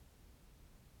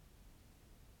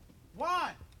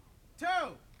two,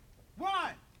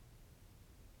 one.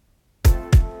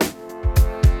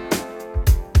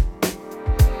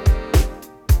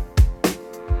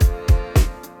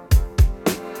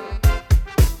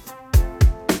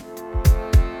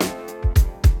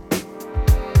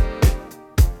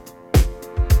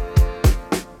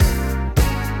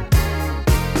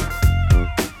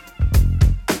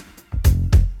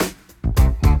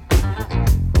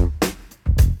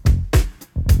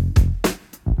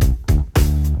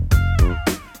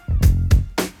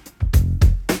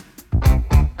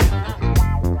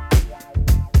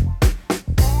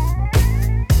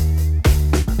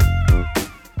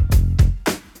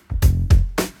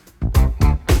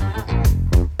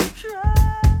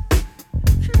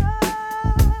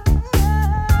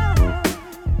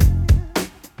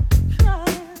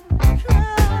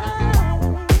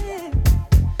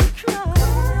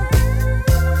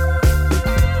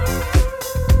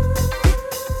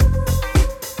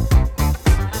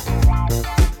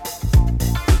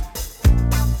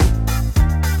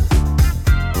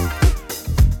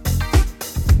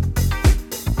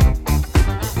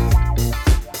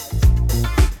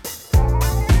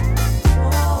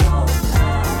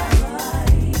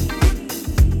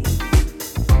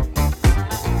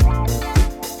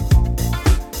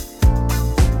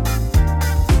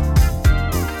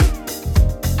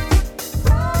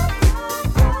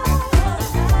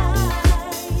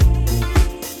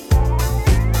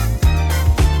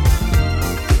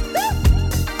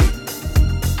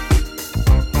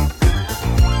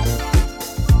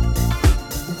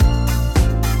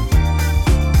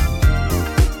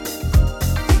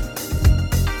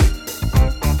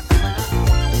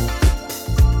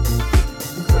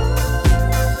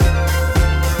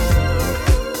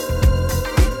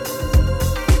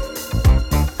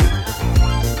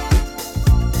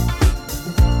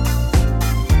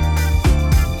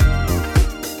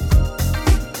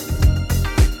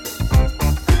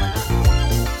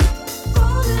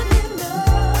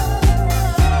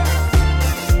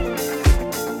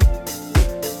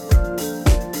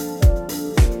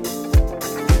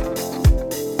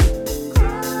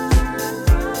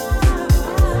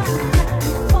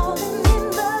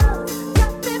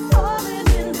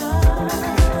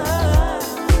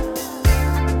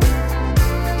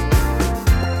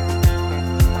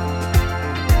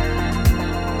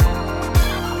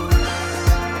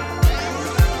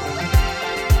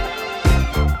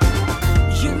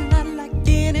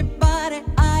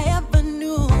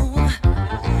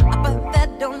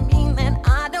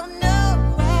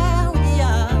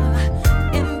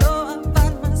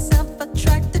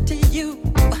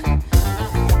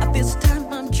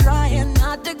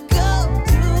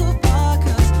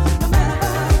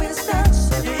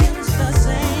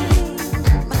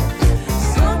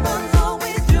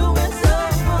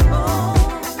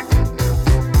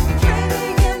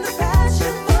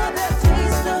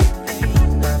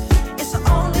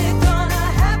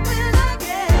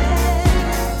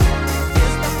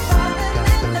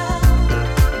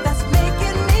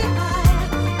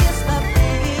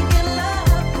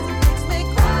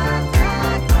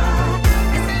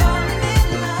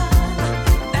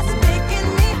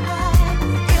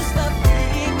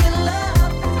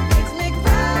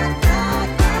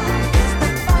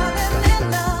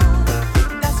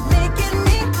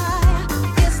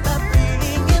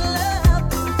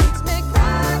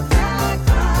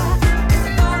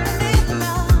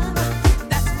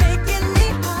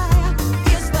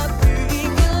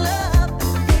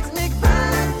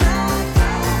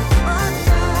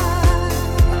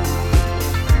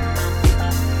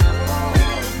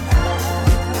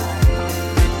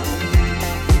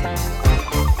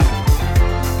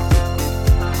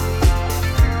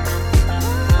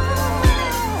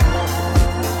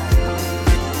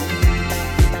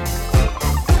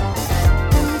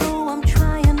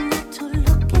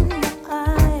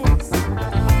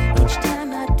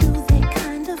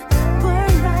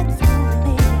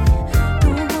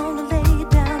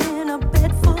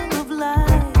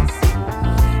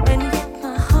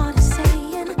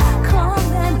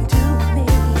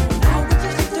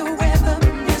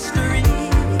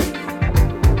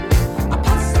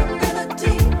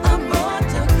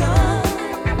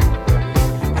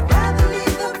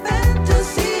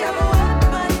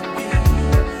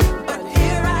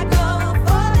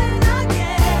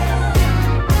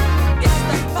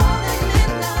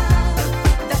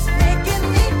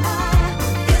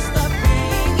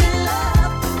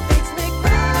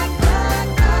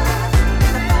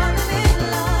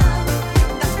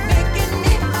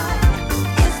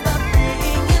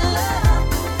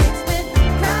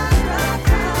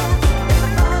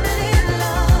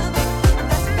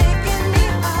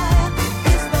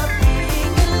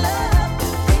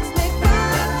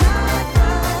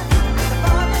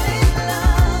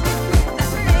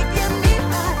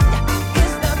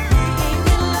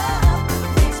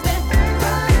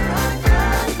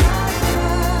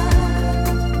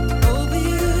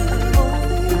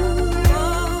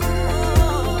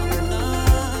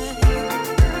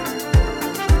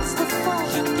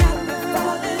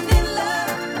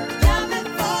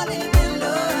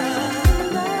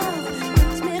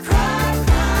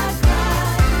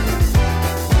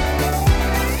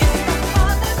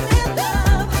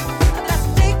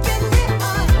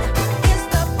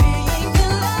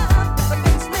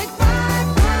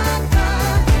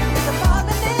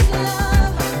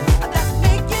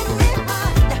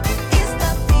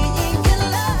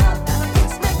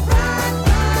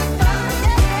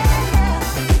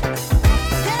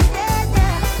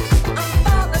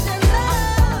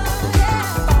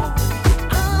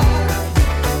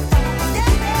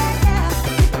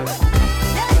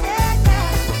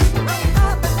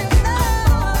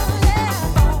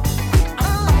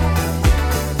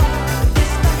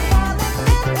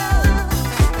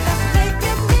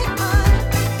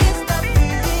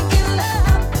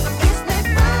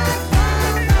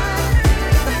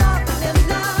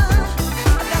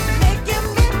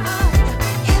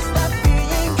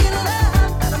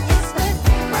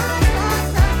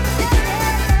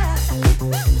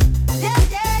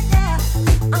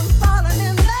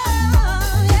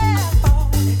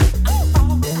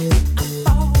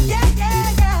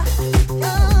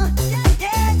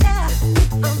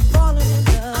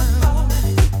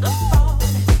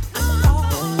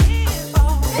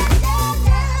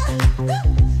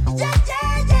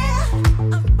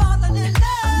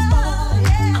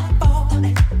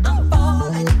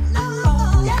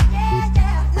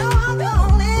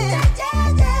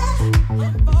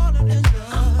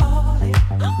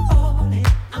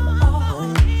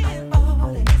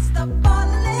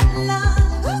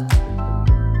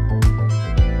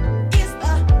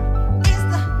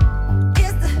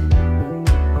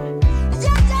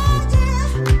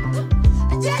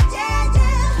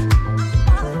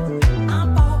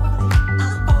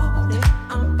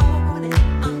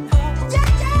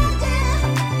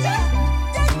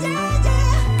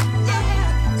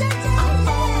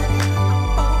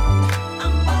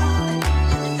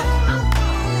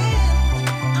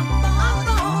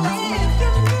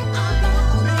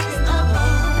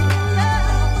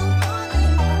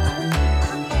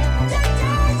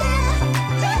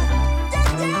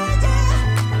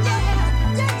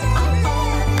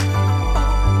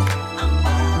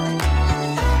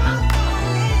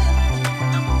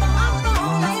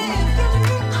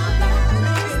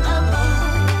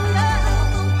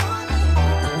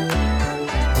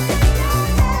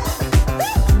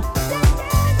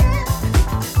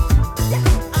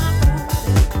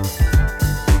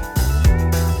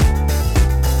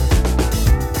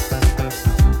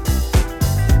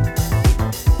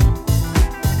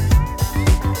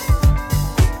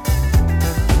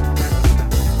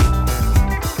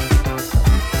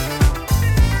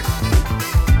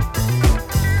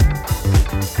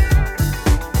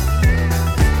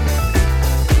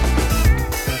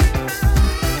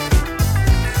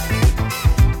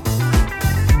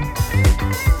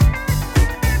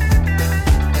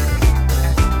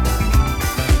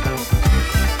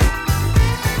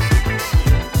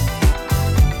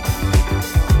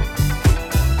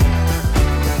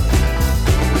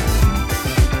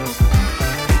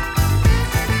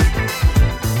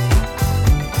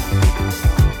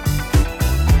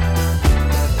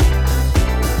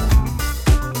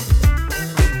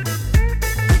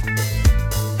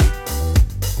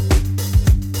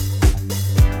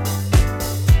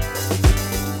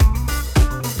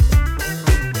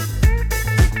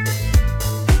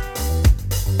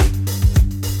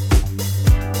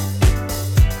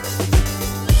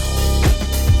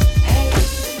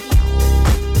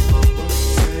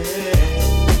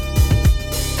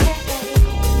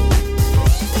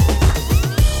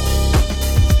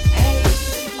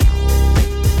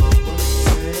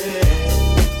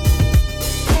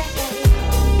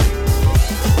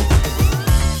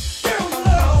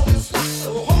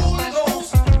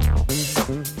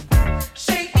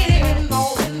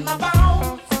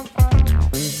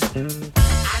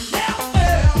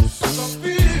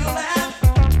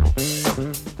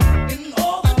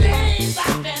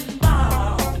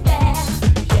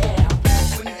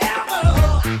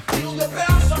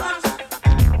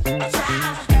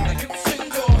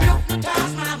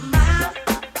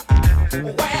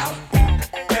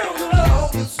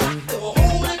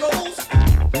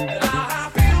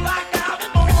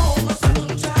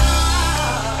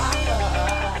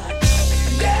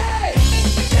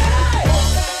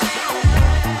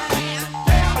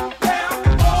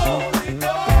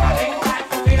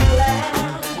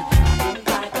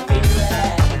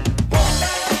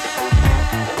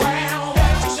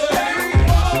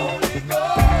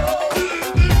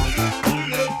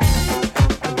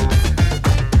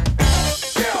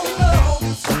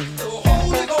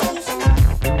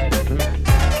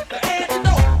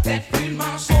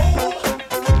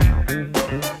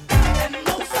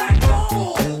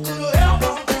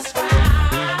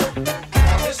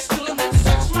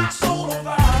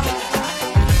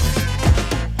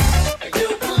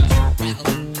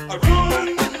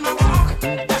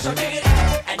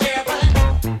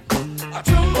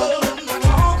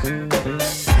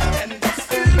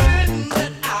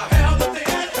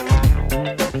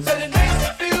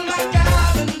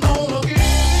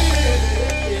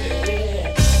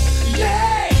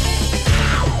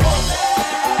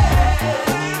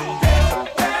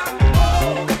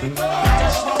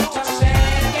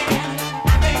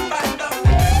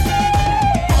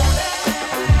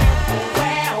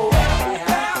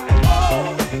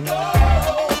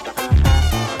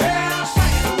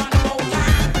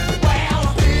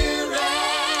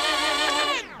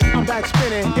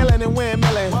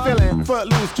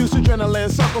 juice, juice adrenaline,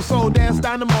 circle soul, dance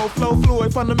dynamo, flow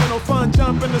fluid, fundamental fun,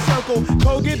 jump in the circle,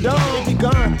 go get done. It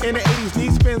begun in the 80s, knee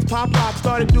spins, pop rock,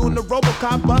 started doing the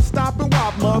Robocop, bus stop and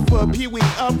wop, mud for Pee-wee,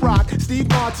 up rock, Steve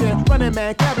Martin, running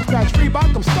man, Cabbage Patch,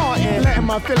 Reebok, I'm starting, letting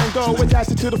my feeling go, attach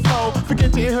it to the flow,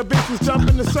 forget your inhibitions, jump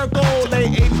in the circle,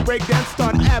 late 80s breakdance,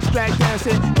 started abstract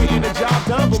dancing, getting the job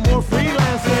done, but more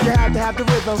freelancing, you had to have the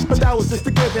rhythm, but that was just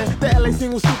a given, the LA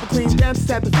scene was super clean, dances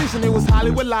at the vision, it was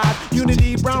Hollywood Live,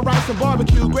 Unity, brown rice and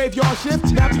barbecue, graveyard shift,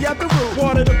 nappy at the root,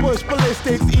 water the bush,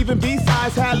 ballistics, even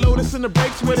B-sides, had Lotus in the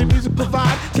breaks where the music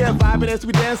provide, kept vibing as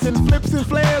we dancing, flips and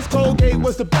flares, Colgate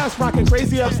was the best, rocking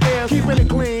crazy upstairs, keeping it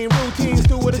clean, routines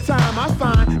two at a time, I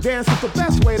find, dance is the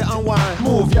best way to unwind,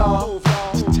 move y'all,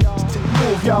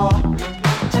 move y'all.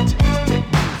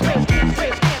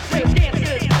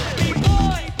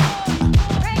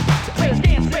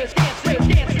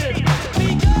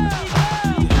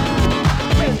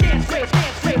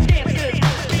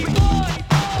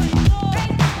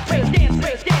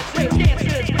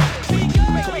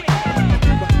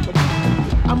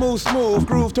 Move smooth,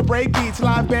 groove to break beats,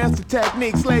 live bands to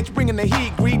techniques, legs bringing the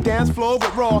heat, Greek dance floor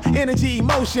with raw energy,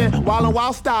 emotion, wildin'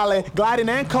 while styling, gliding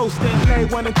and coasting, play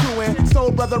 1 and 2 in,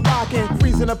 soul brother rocking,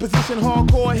 freezing a position,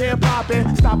 hardcore hair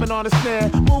popping, stopping on the snare,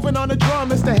 moving on the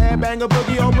drum, it's the headbanger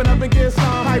boogie, open up and get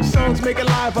some, hype songs make it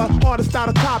liver, hardest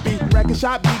style to copy, record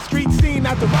shop beat, street scene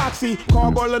at the Roxy,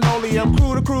 cardboard linoleum,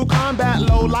 crew to crew combat,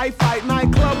 low life fight,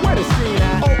 nightclub, where the scene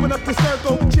at, open up the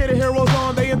circle, cheer the heroes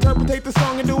on, they interpretate the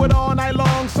song and do it all night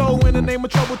long, so in the name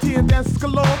of trouble, tea and dances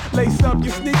galore. Lace up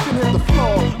your sneaks and hit the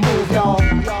floor. Move y'all,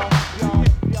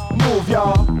 move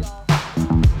y'all,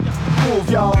 move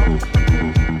y'all,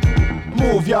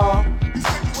 move y'all. You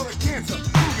said you wanna dance up,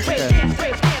 move it.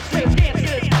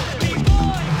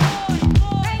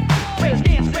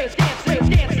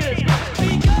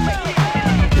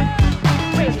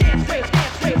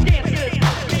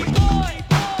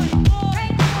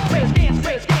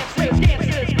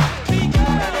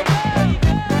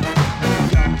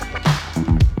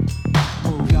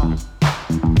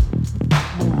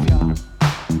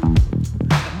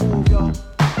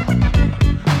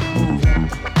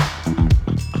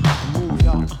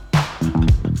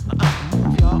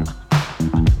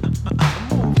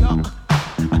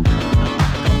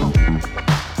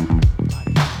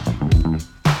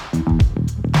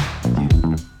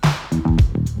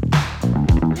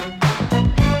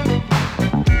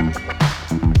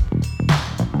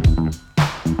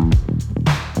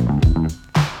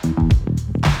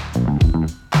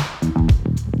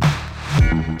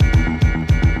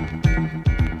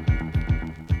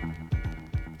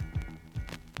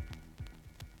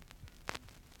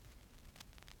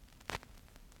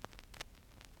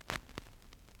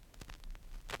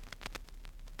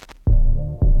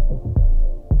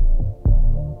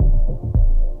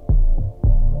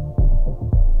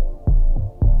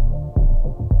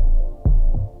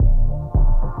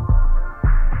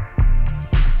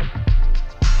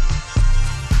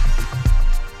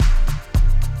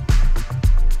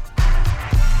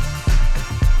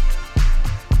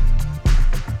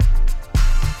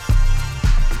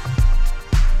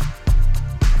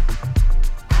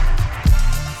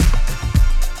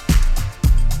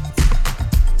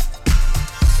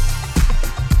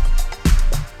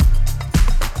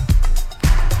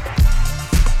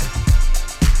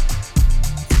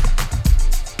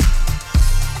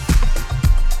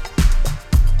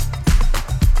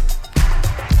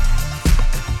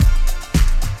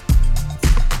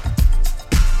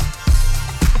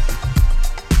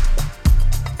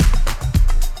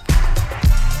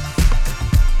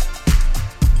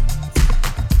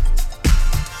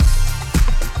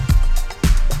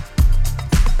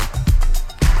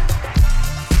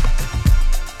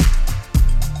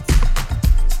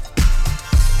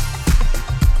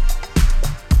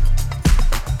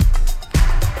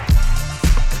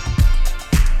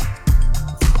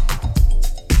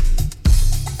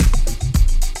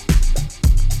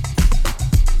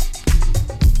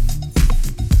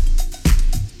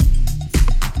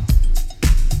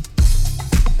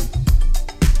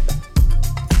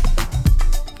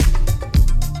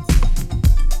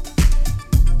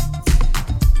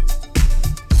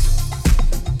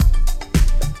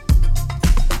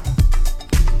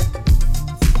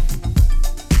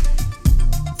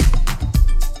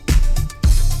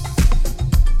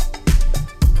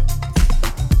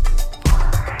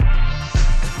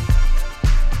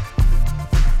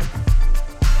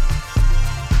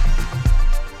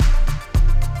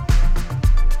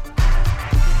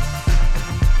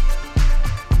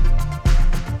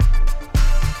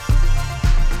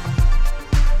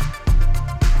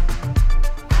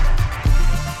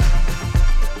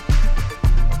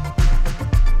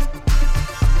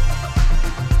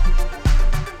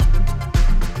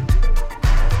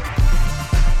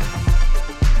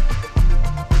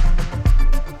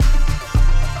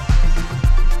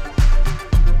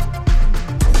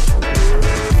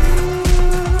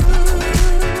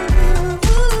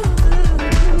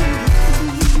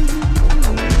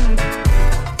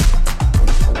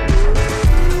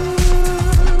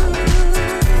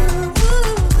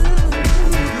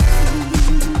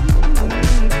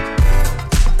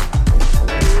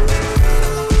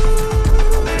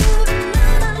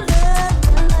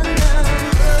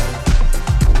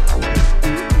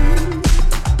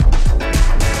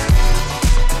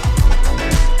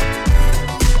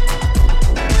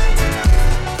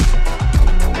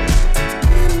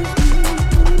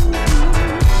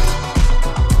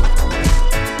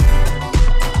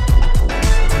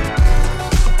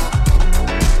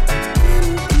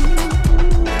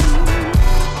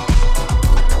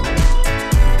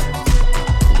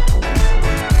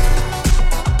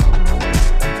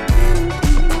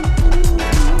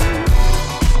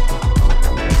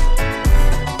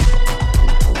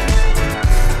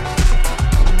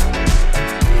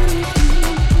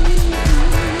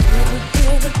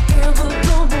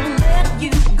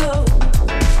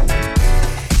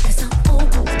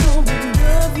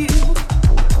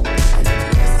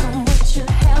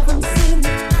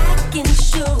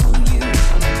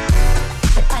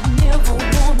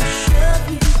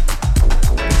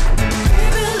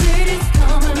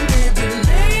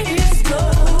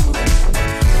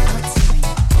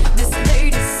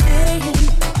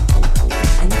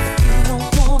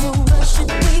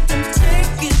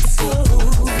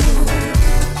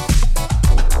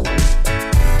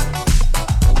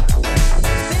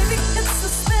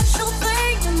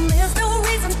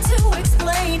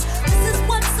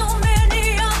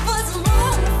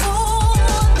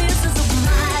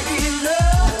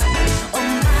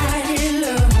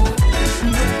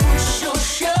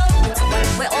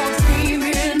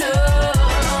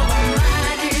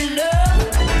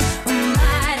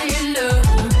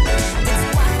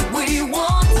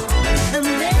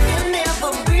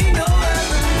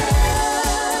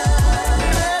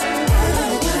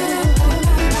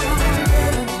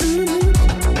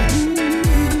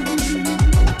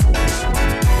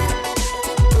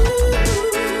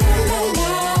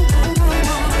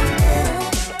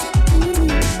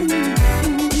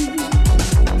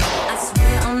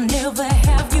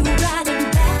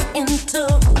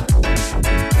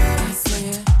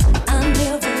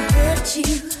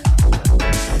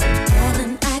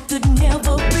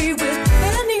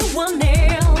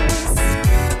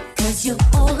 you're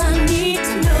all I need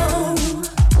to know.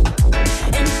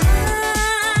 And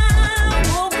I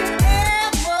won't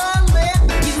ever let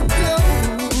you go.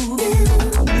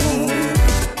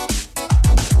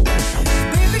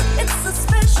 Baby, it's a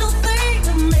special thing,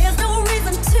 and there's no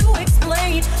reason to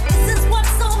explain. This is what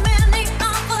so many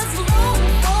of us long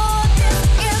for. This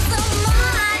is a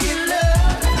mighty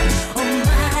love, a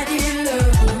mighty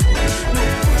love. No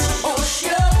push or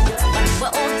shove,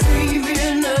 we're all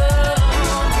dreaming of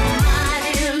a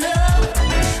mighty love.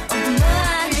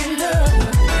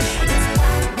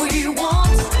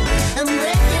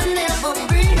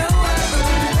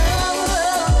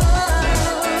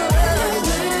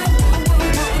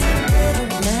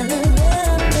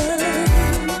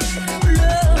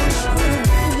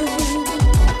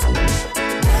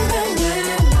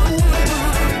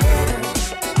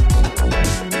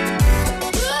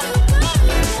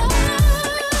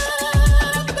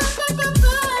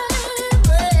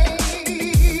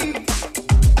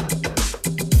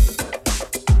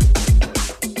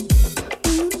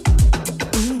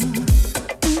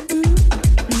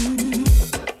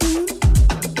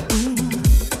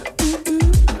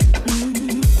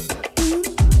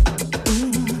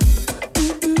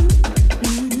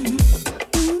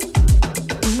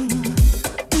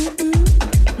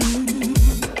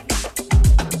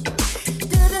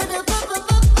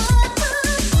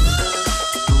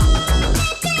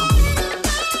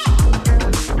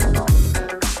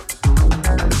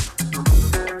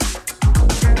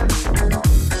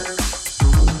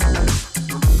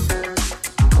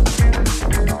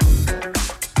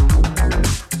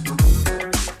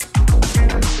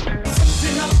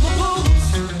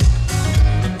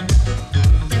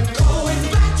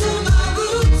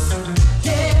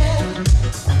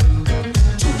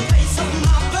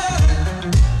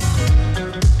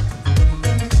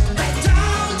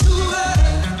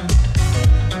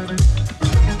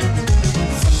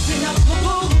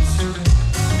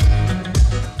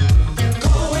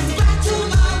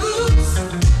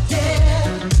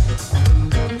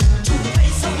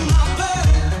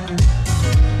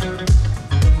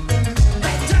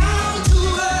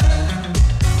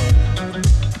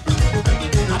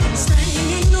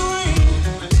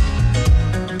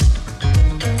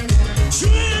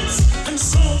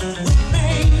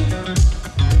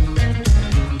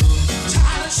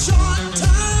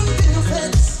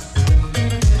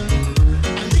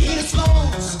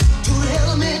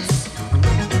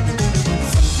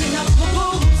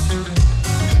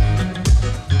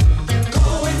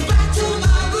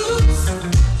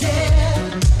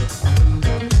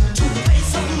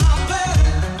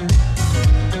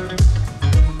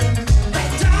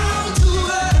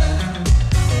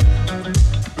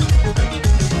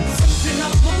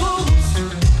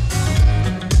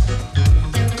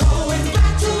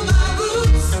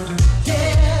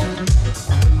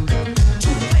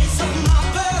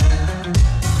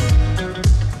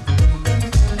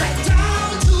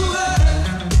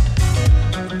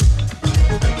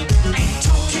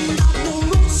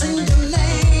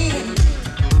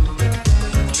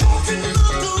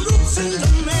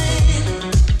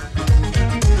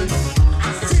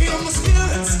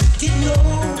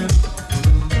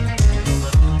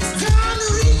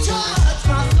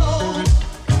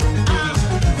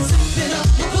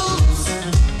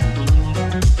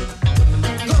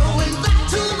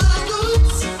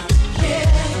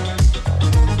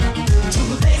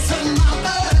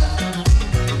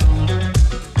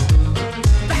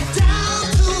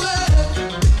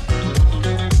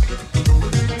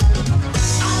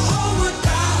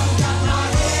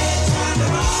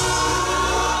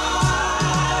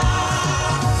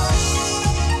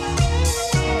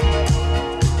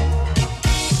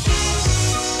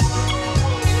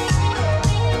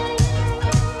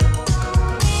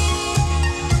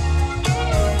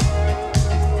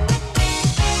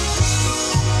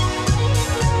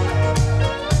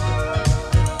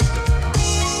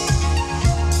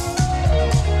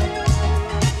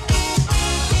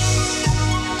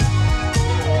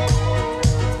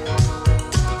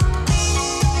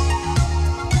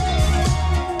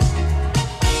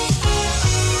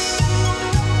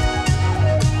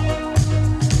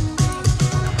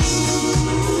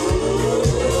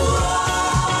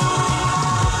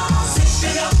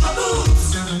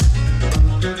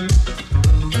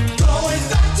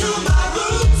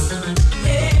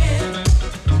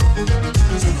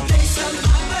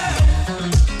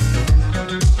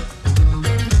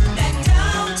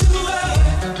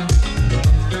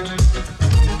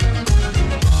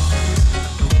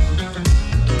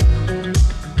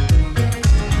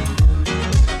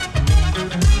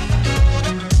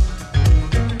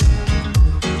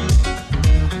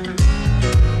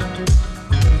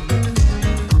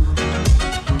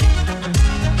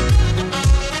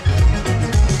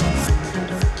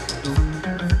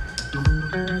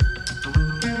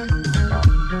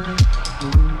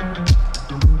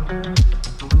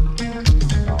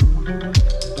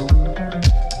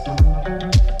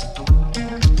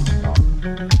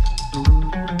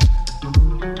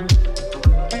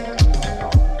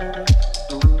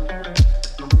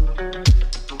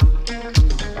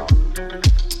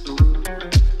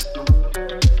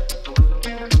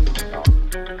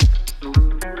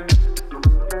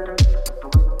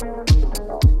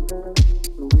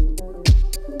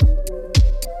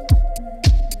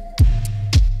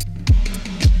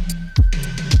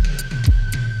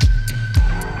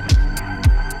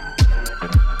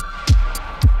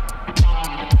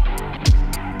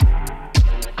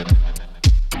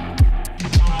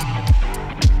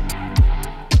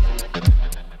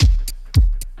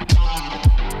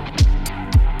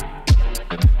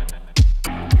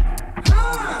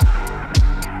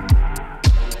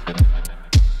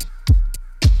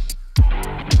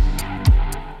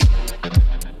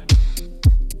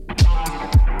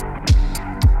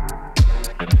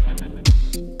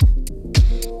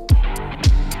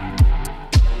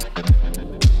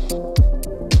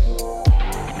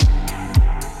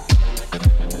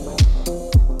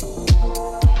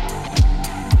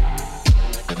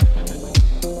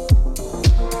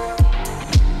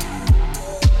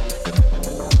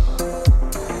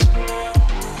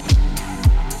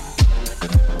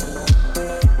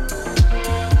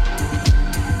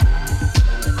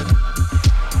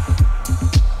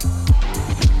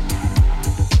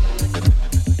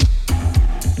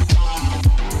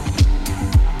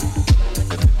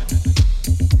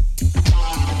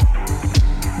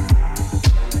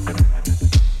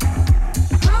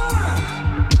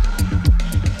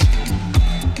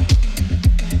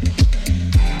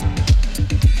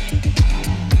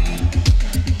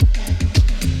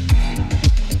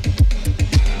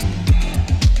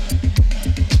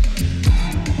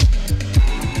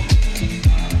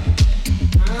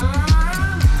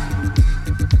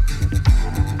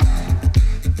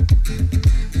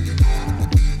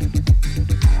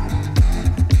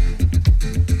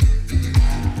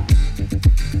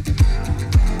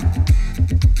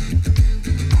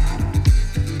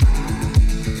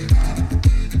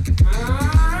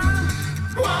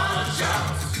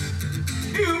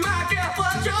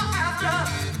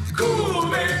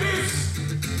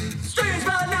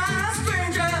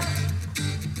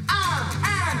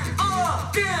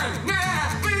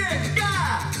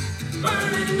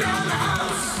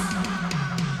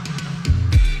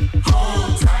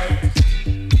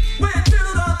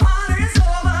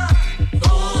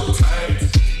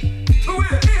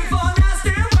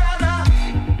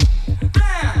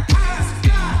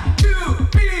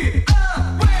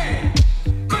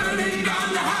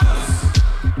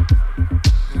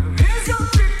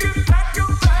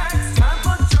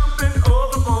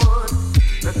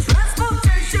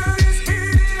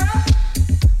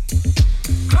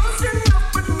 Close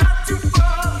enough but not too far.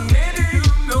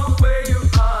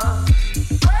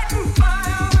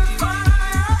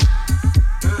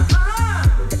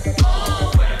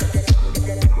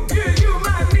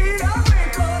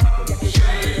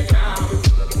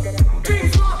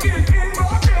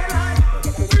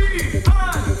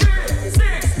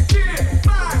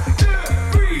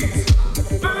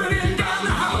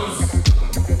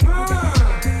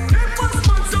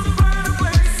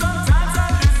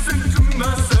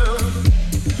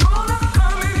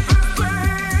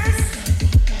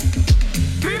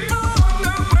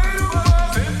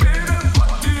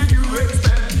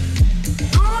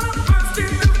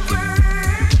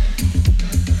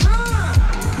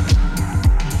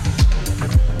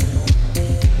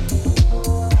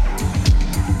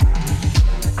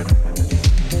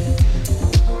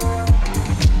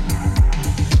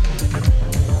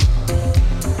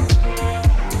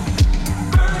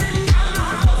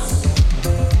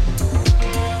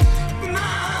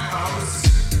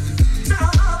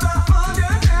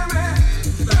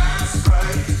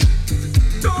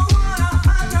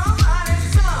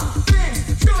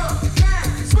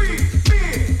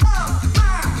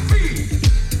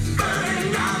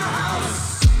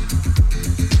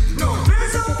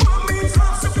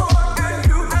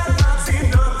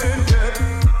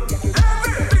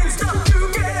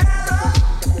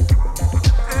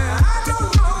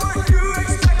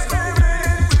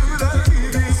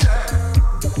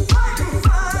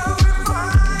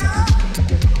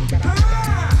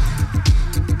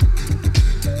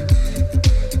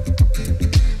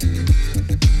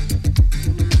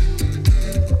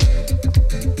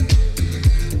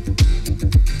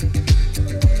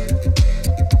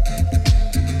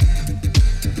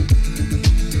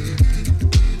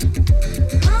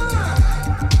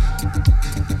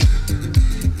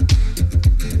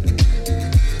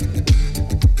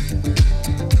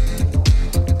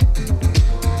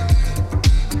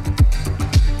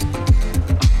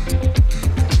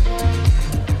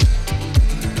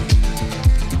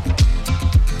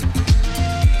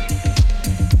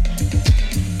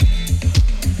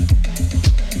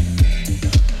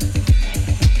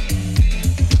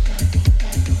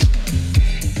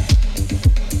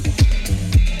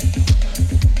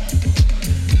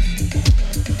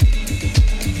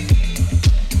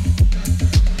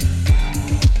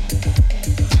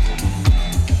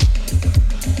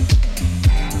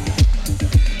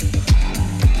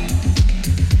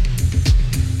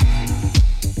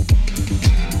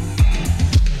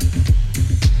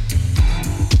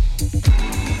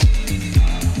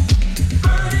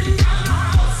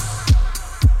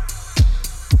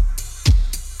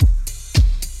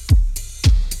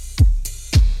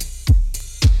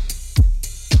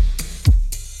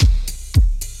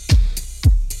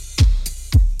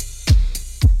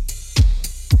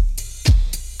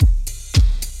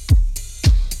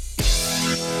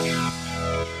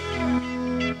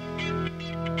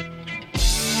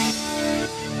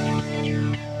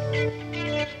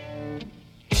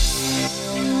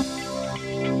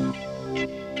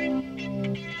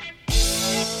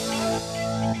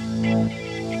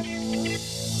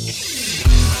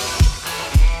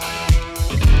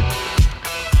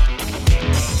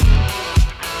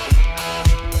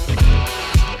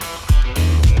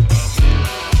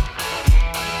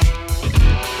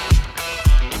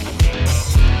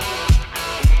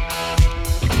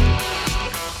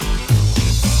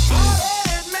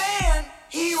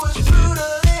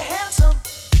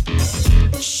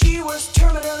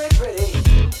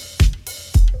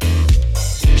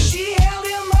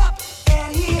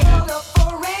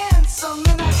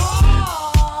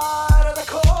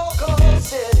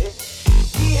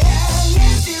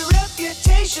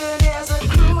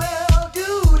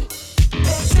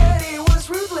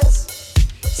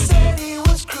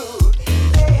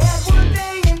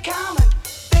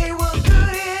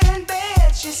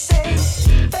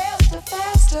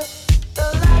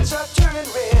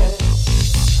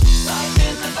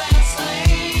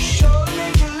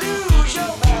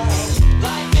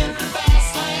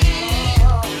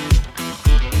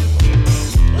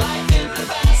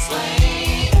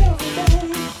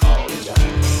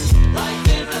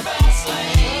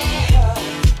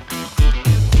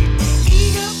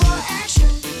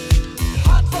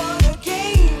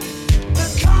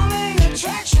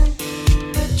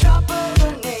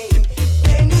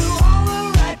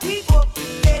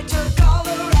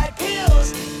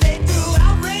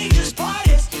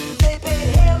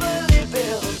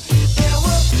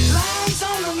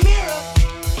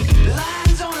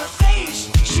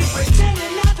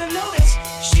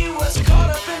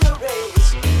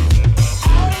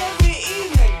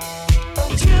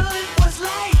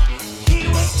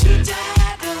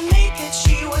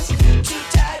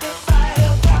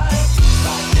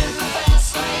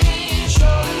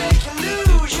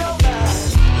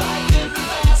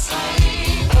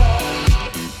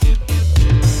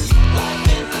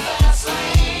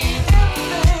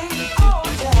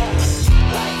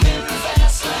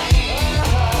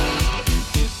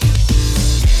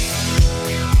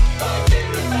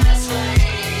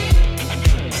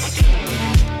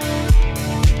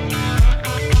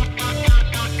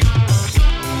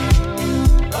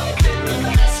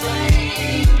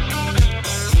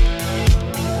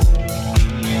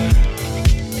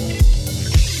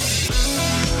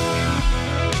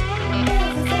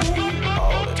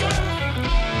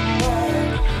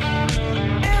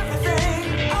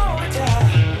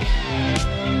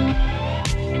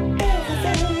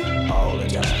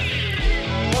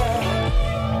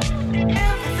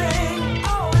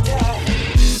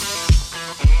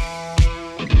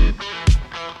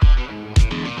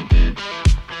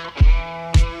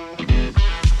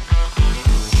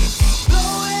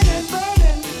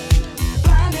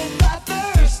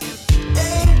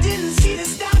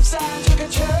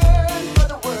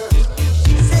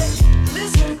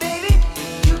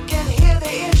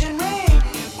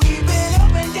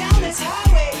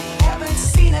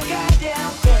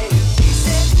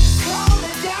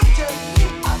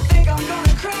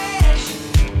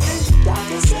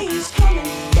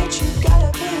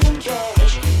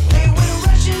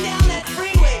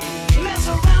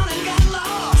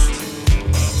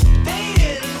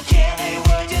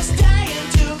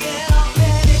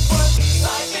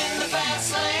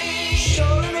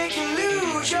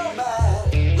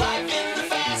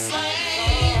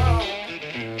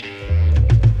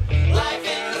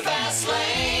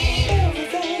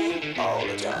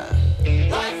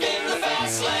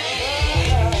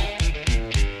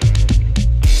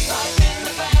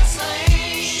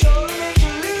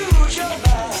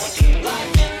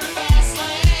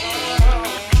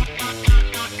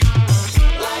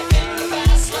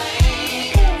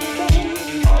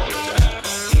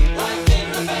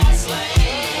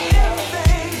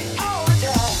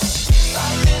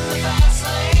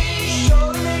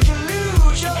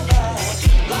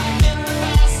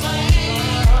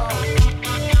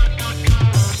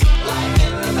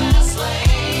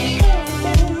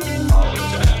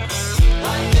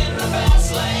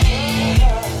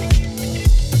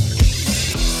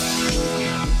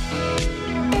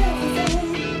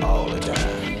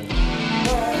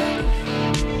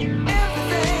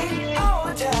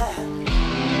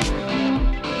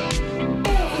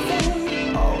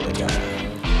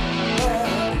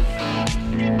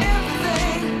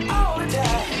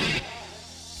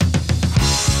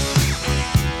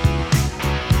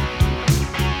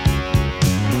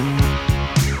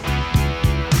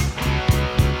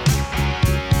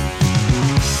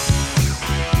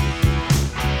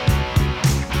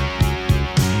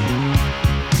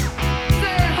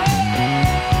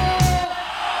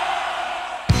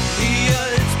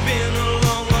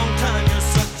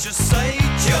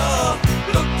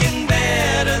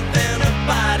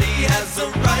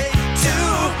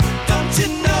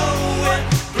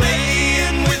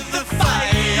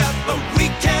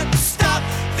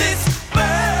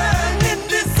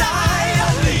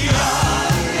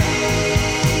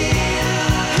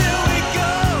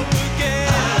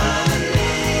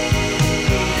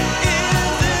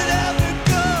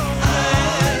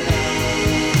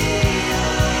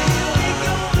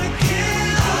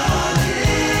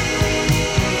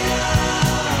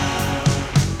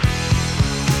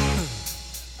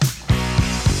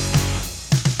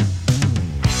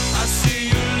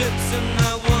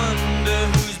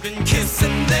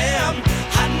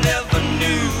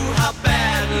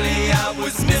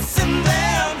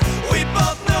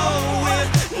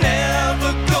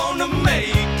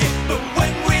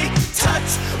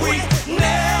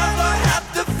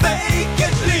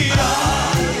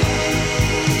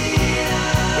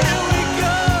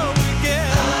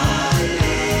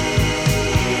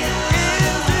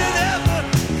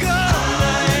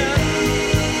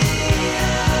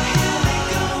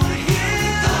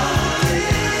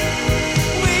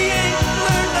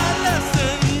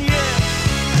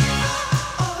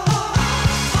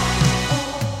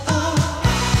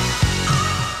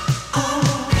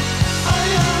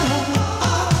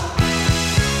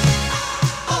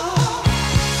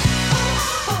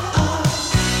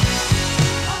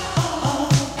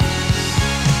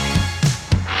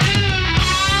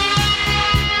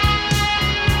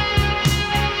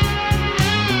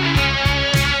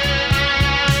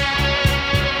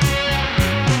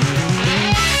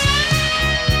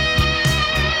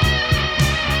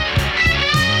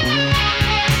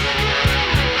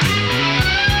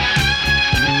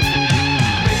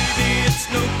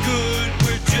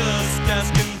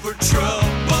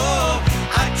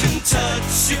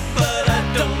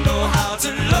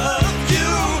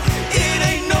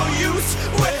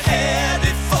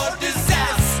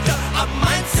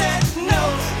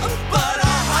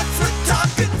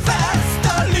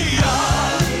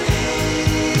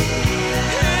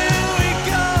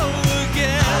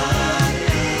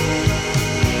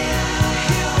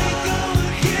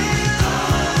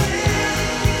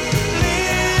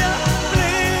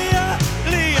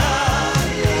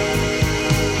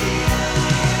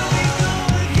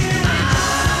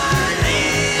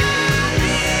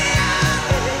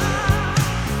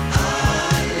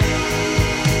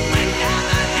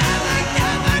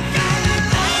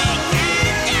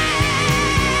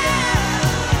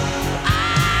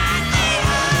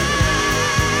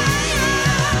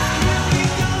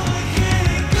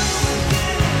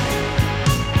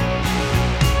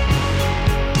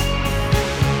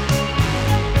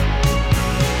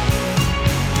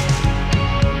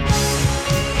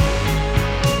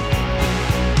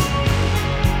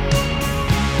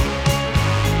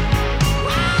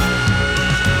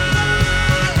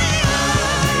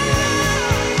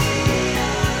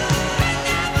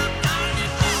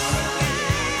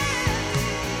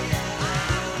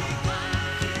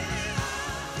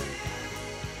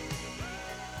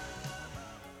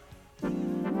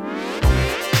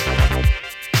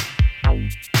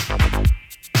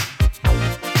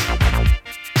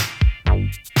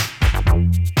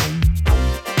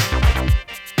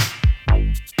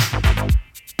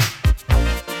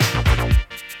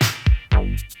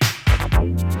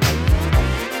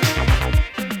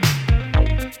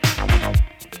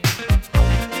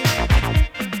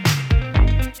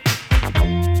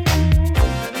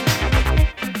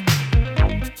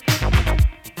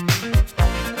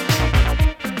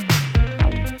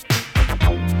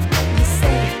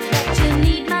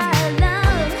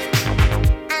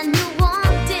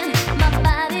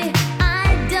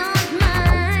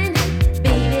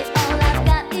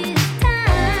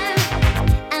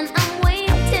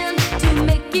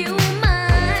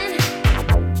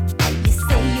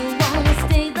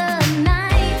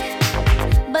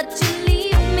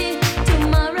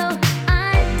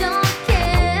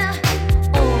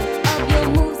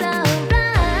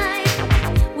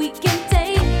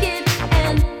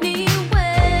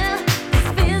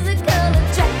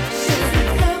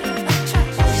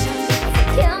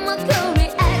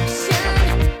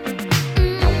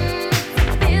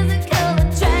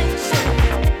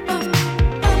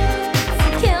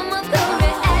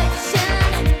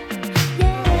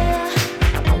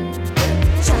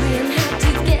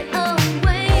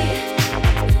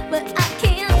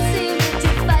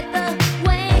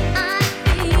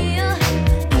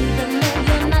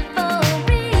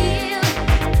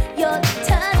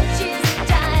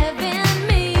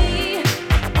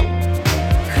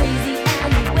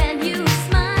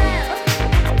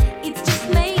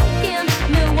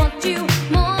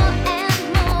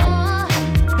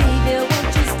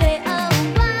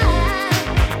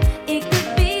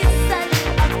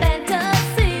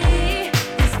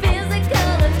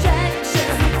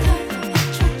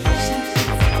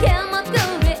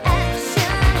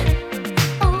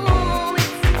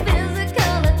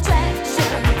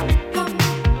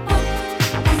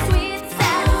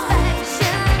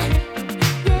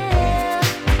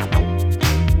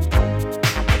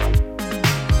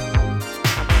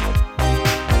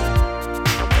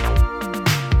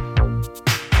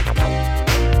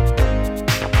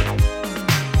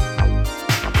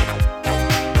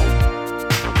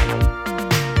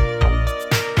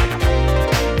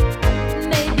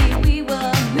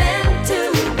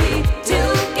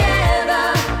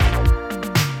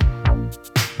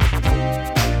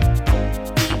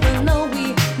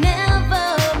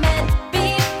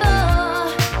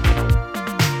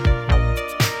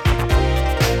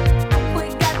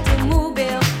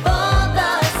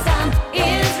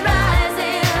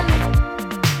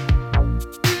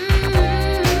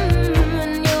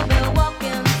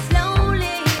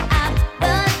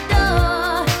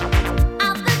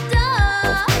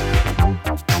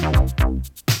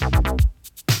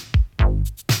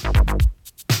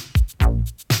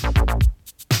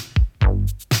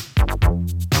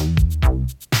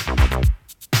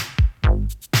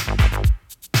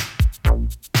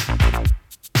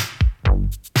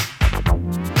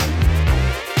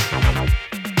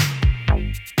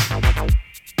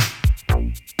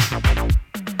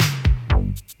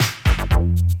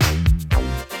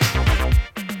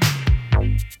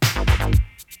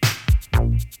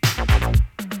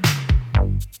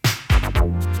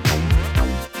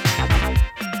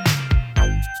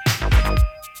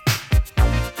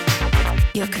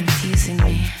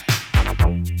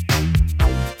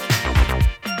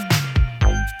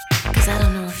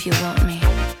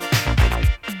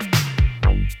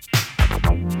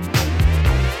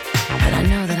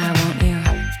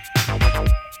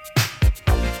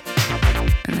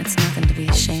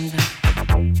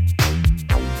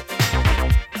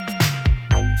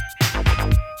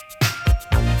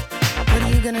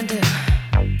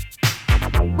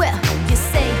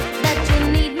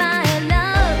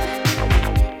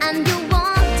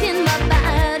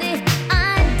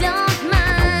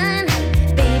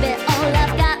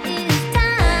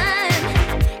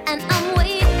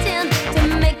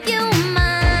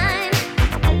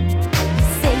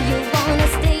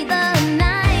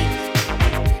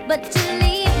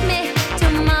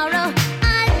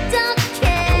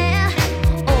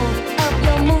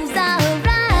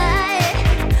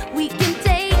 We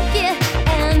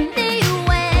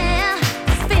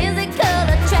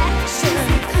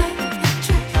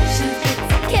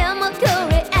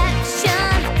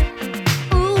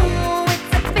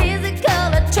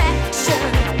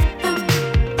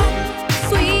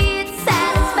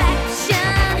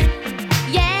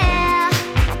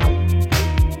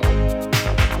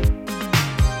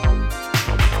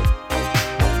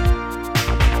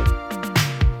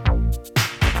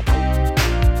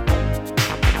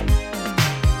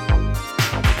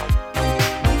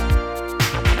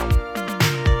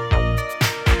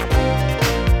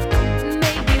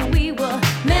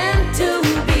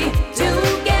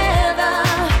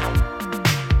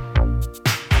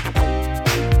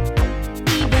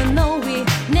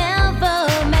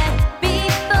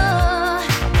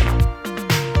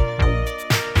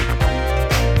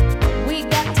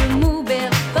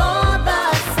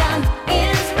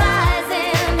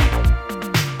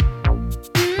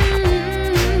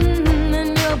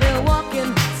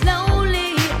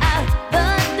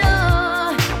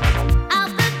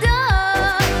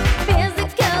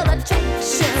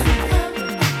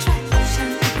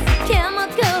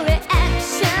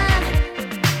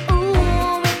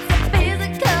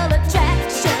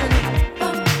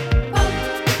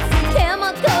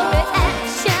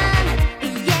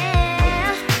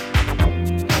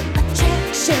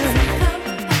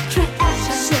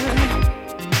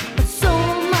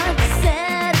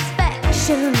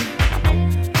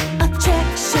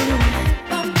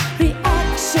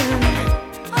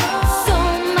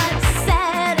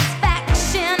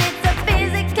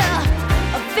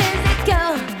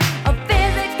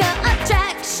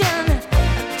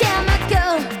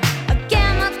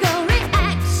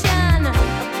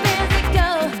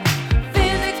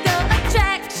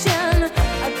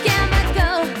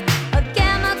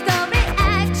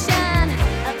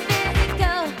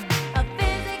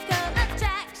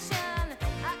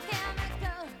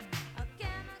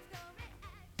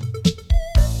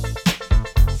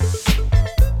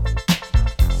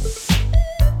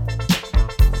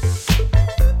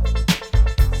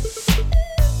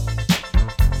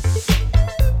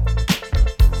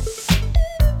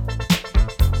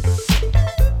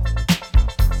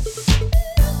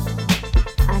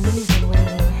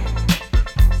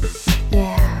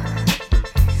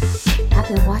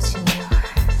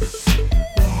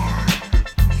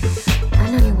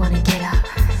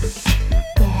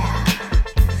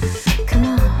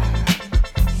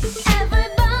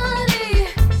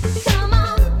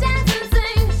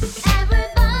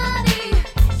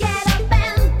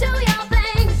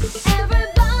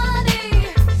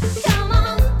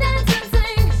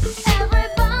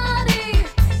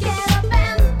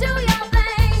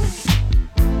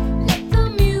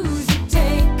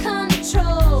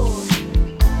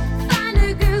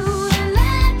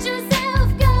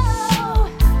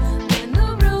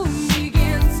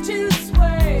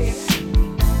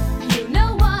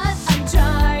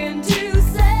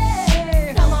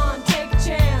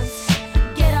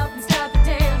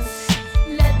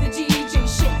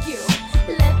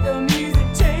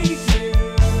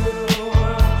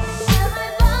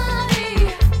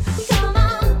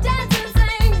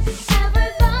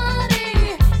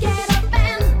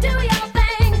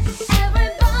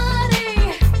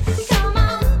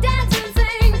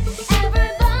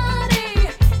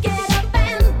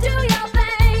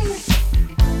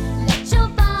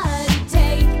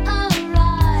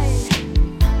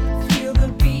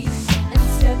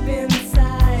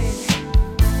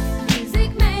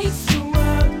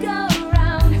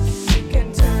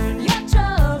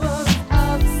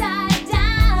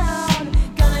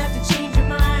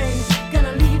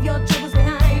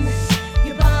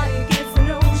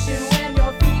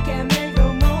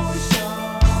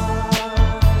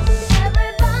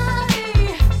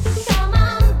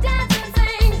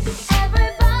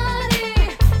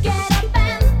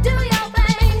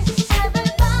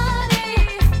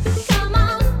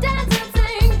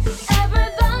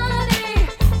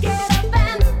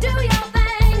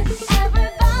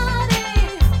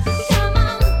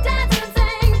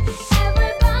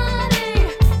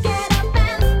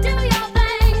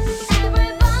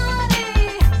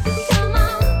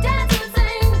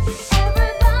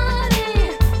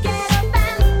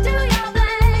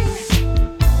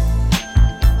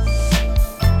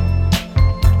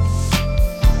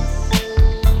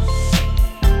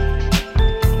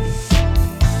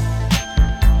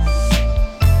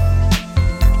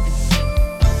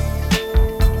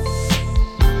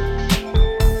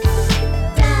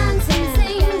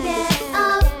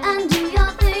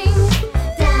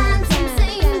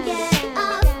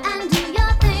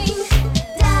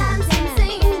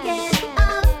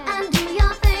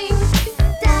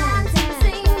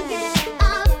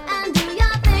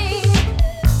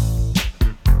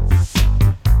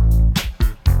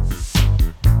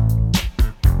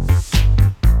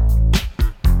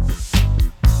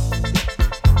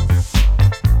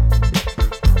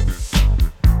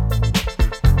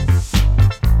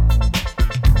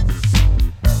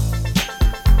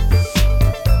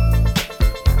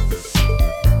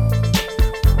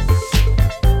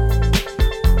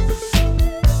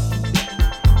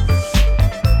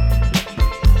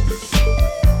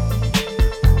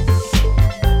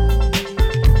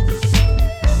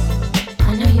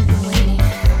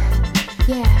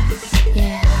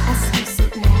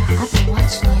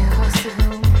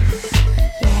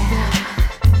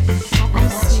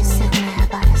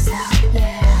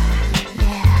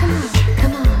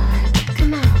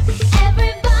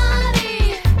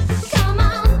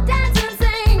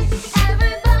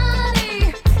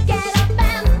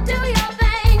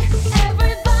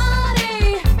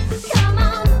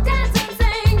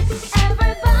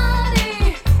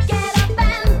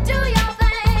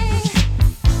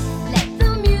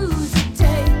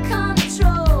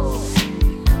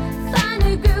Find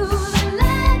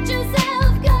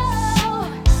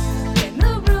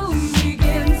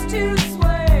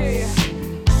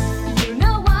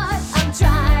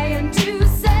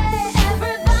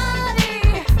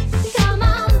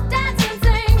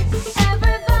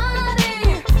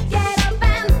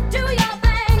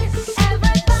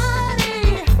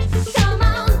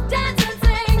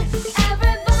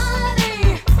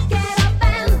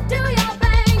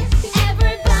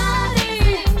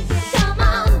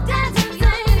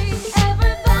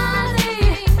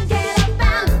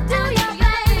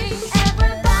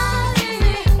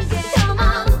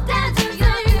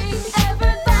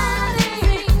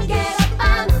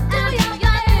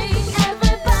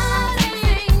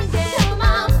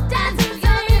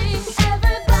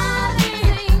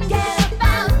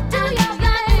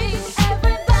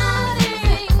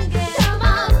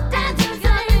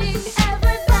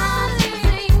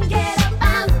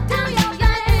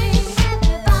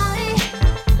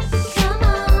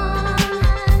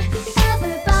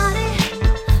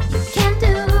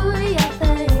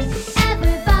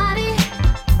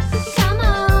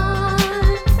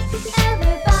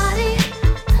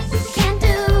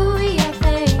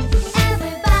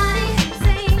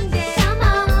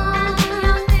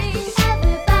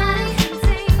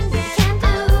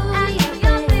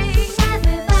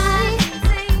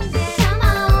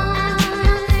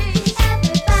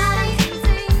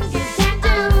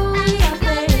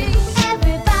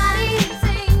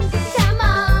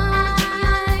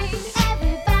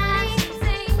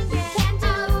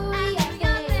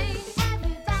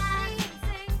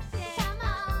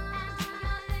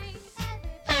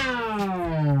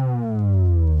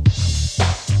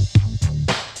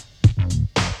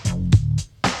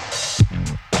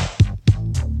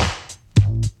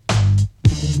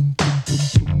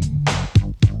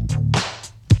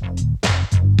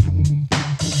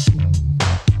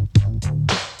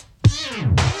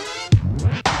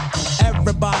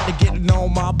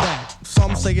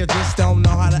say you just don't know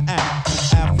how to act.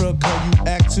 Africa, you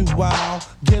act too wild.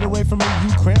 Get away from me, you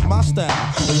cramp my style.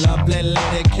 Lovely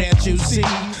lady, can't you see?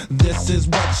 This is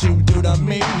what you do to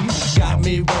me. Got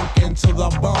me working to the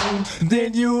bone.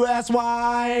 Then you ask why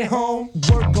I ain't home.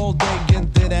 Work all day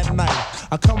and then at night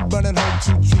I come running home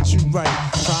to treat you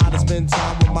right. Try to spend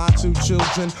time with my two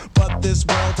children, but this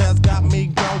world has got me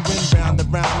going round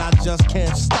and round. I just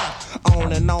can't stop.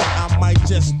 On and on, I might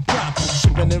just drop.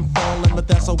 Tripping and falling, but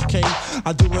that's okay.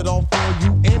 I do it all for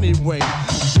you anyway.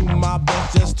 Do my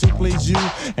best just to please you,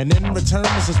 and in return,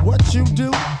 this is what you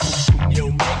do.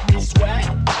 You make me sweat.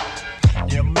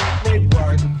 You make me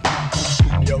work.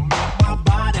 You make my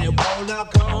body wanna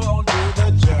go do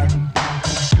the jerk.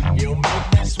 You make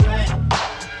me sweat.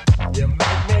 You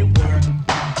make me work.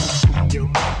 You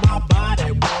make my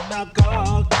body wanna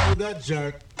go do the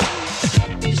jerk.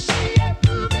 Let me see you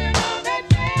moving on that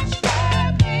dance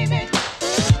floor, baby.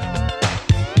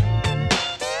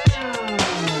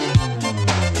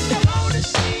 I wanna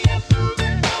see you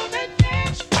moving on that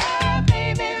dance floor,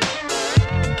 baby.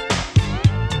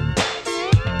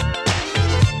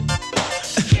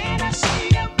 Can I see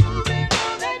you moving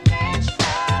on that dance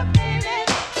floor, baby?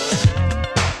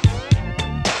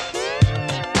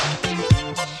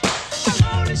 I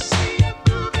wanna see you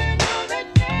moving on that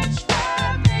dance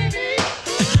floor, baby.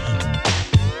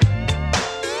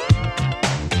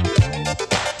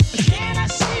 Can I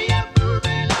see you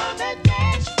moving on that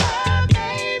dance floor,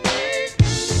 baby?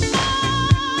 I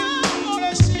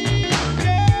wanna see you,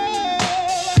 girl,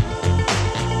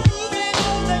 moving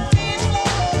on that dance floor.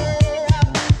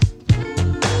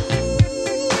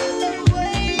 The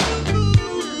way you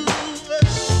move,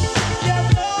 you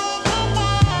blow my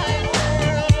mind,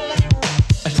 girl.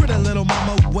 Pretty little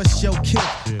mama, what's your kick?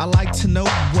 I like to know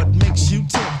what makes you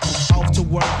tick. Off to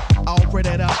work, all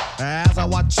prettied up. As I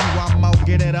watch you, I'm all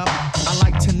get it up. I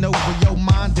like to know where your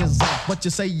mind is at. But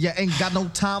you say you ain't got no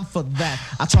time for that.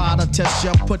 I try to test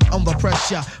you, put on the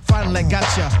pressure. Finally got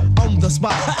you on the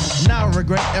spot. Now I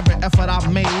regret every effort I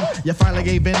made. You finally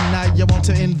gave in, now you want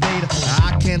to invade.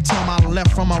 I can't tell my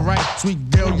left from my right. Sweet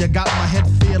girl, you got my head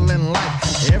feeling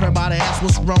like everybody asks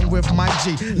what's wrong with my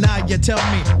G. Now you tell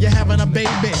me you're having a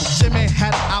baby. Jimmy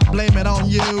had I blame it on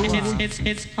you.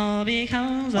 It's all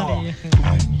because of you.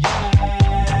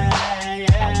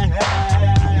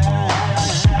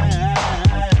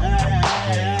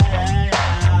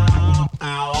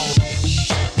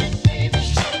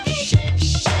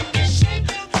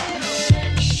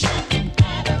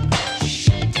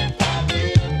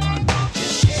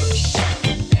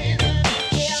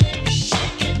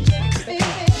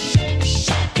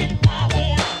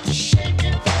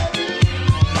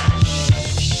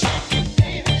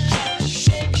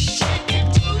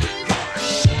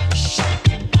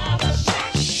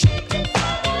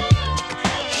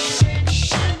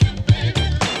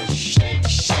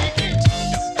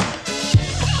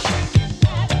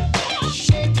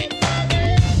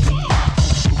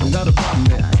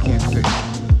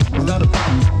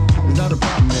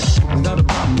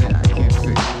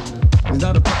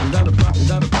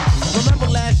 Remember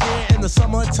last year in the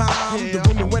summertime, the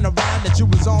women went around that you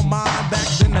was on mine. Back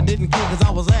then I didn't care cause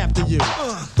I was after you.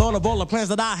 Thought of all the plans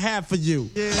that I had for you.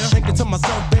 Thinking to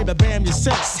myself, baby, bam, you're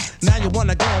six. Now you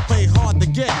wanna go and play hard to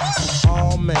get.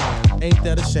 Oh man, ain't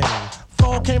that a shame?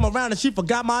 Fall came around and she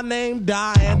forgot my name,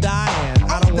 Diane.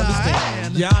 I don't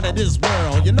understand. You're out of this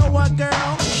world. You know what,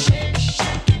 girl?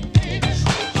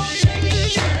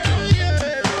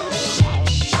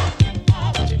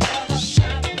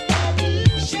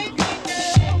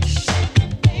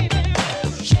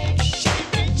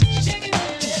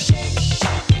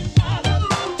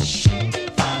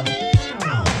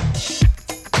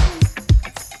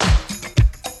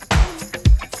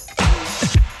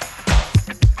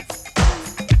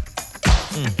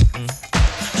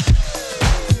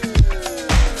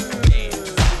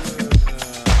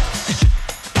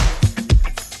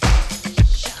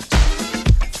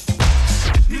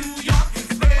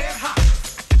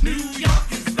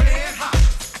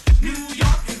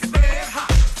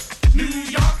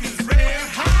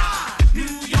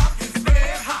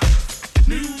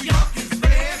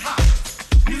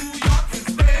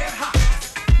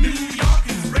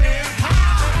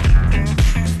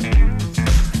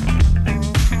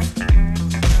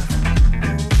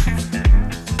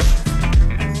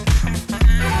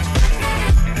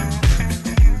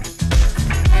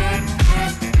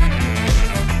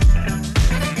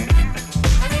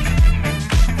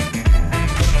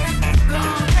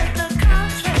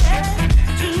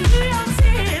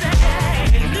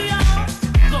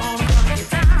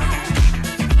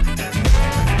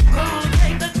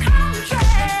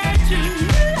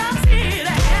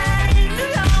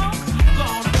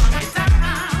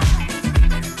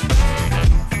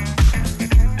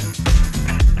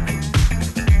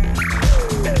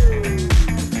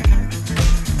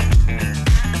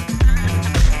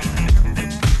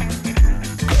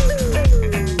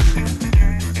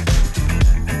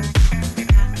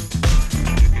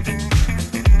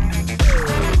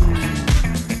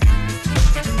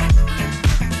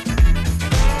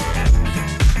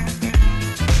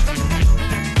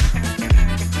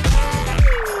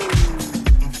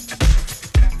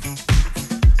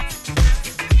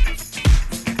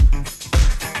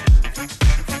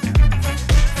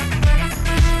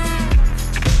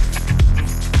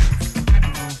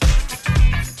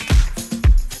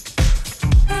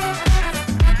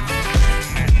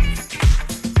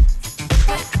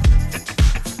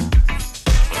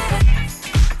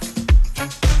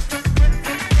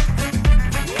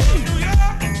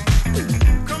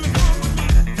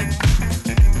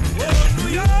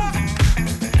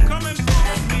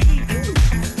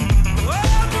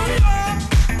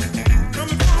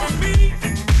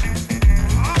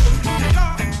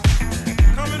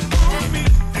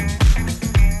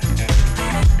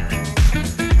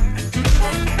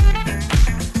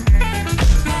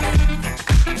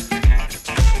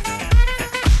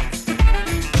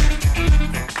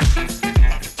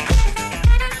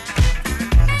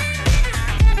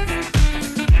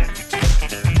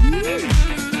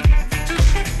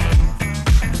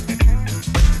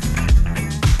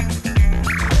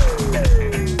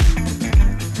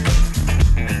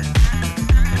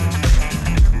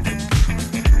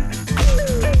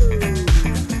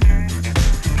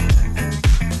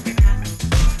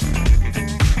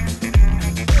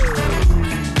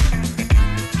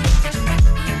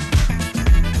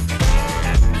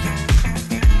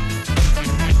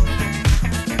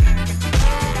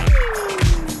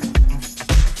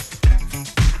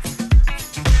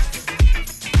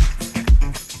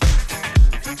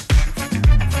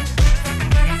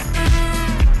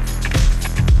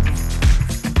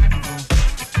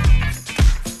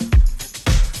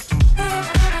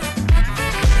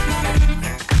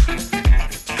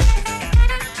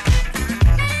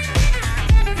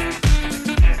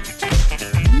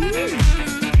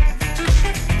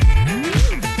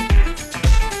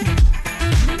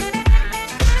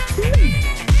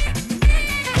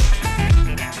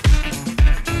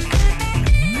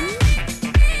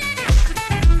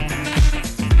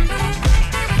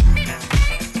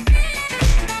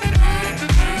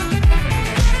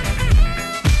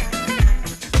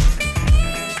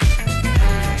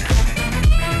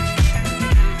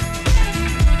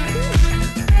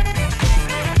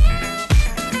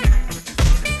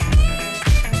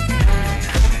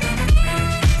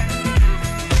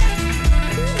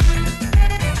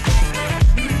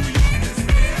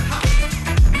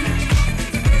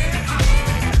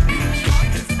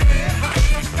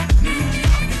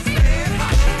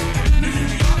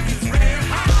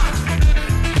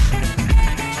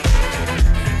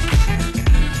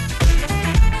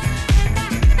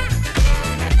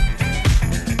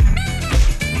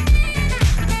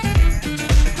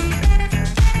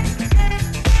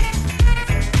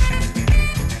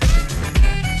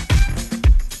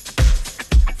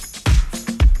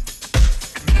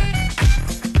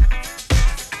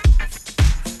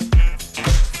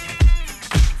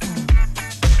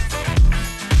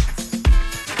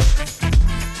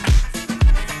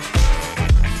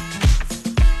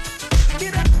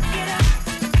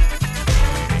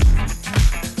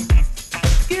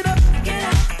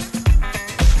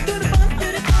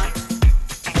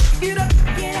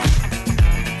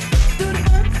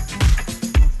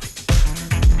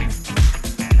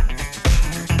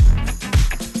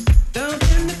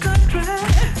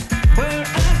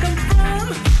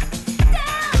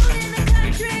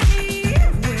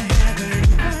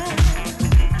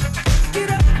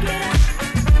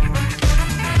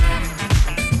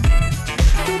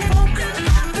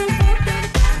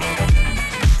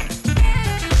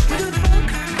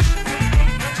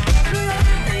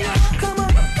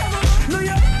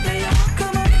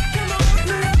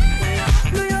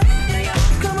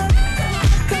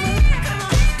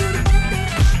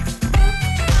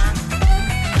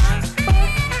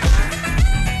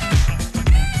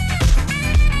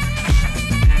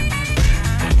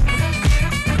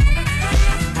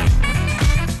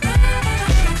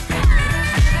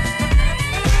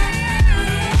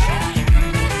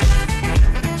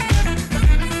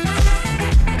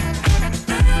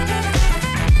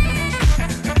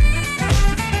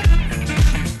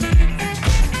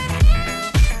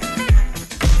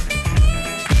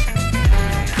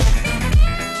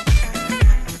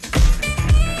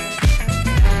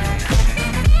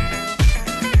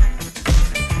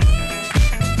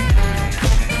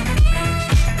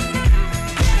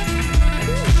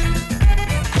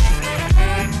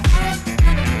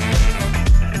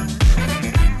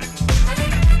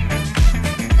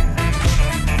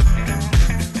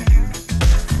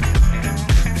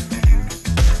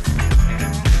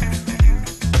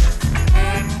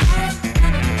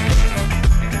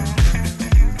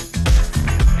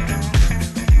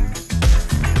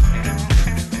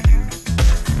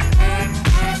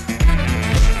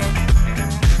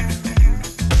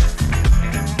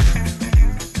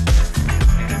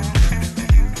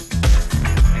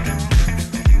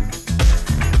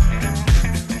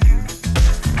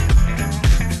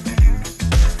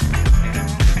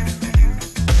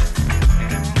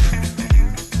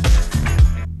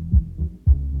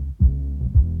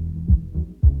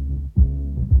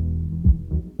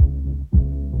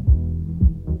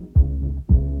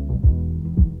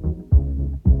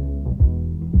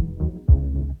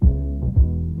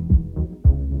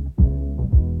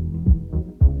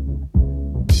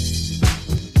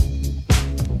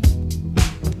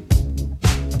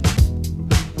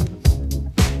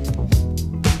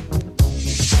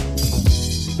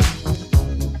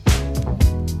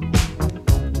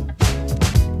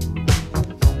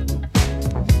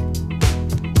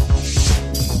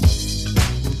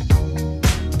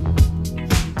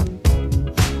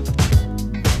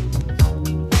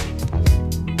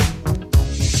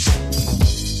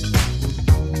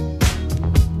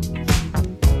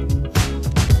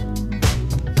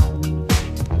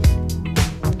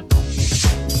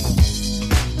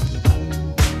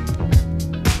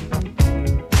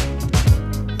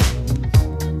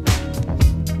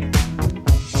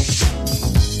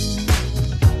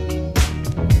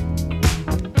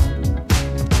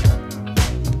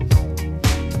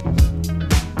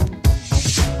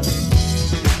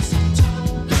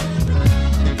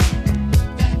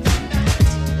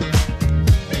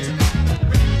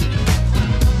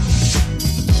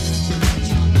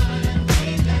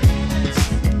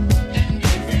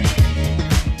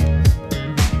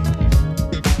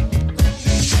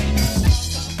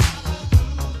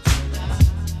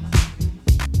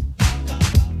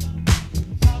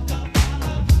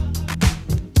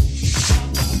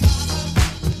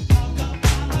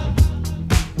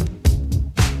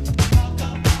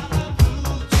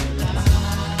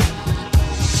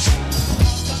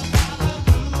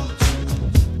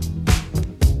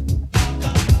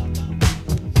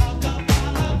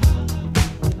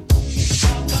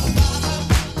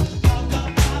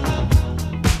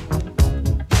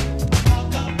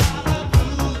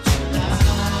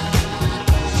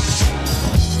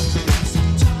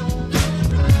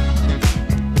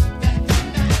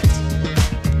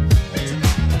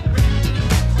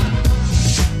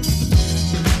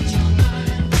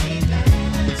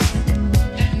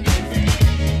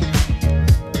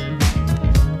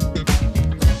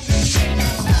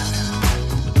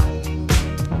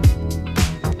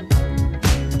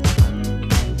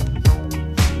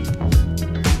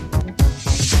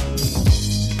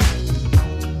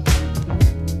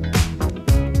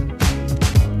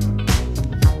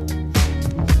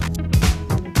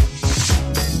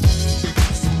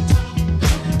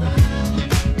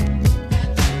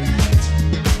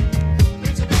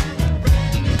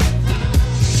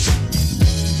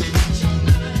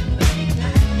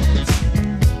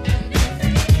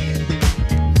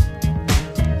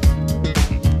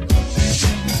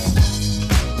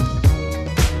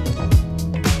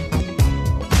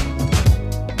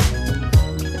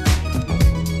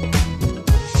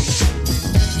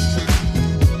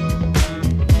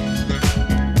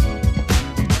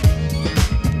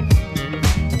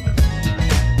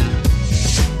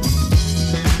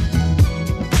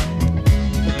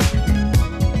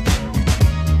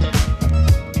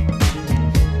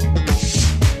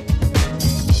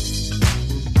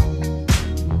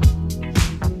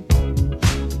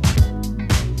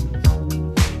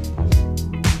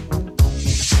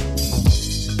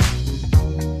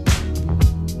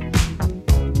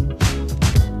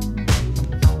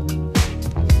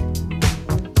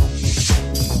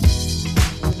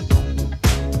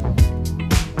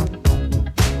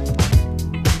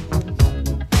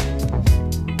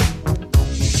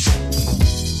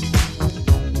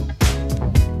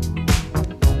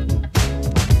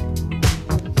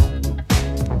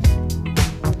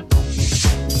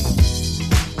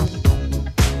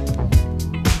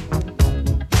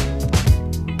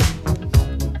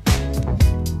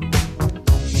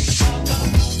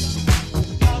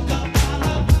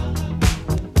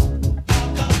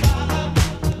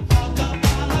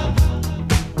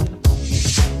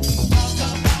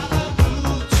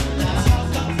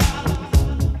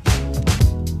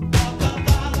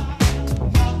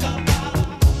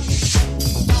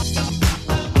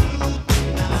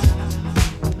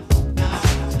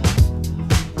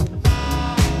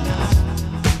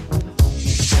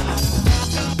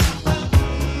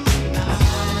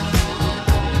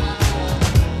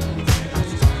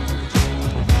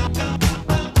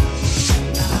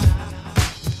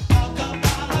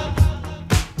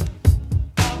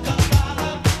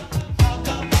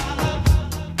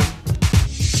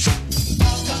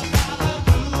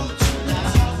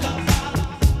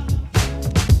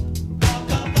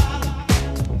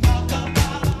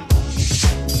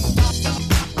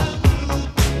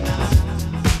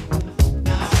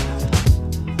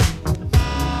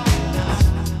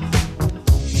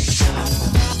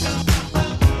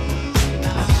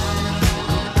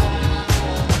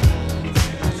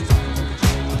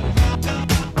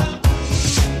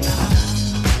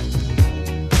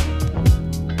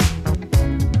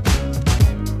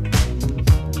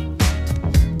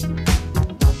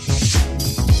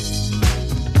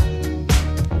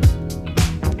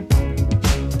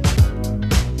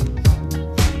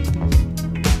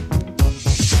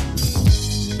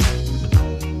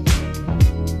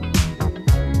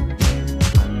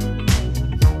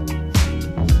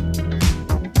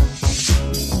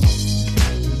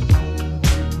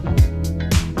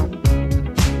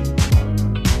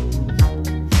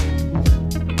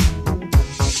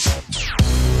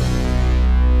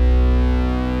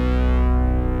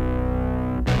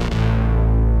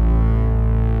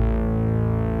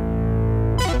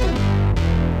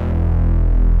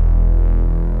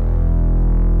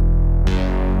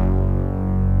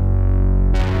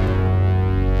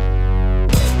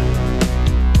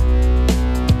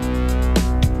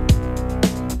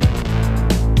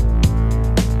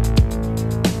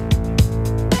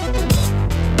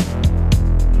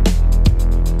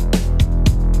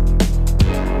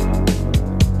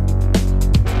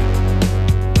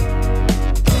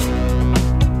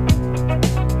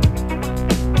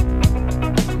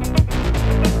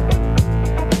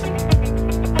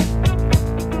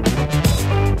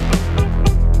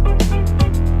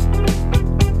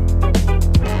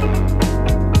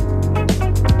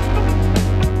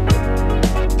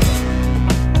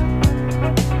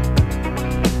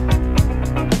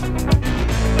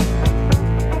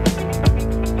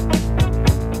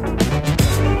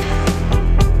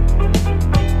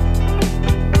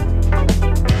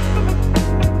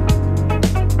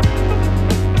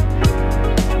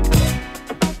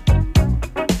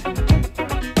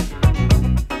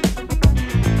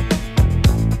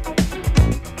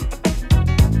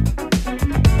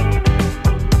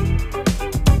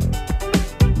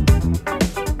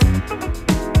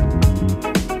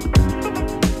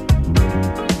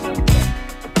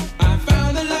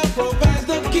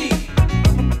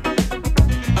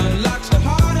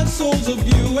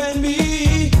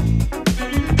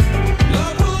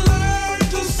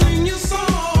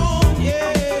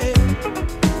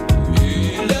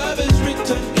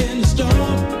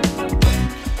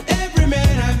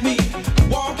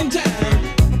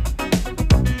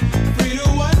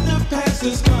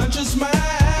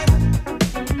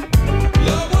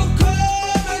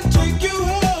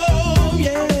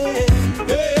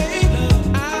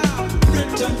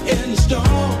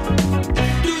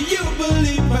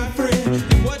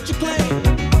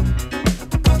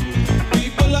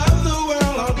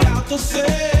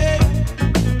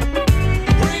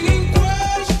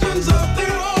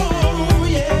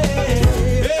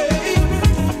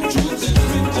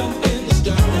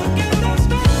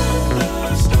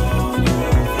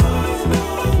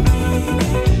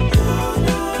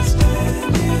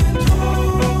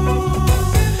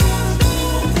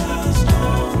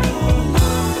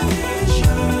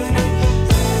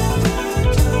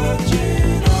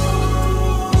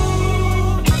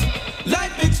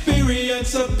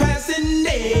 passing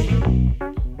day.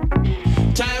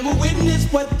 Time will witness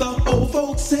what the old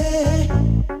folks say.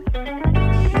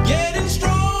 Getting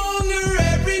stronger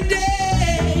every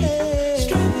day.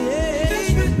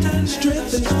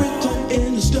 Strength is written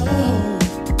in the stone.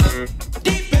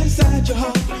 Deep inside your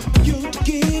heart, for you to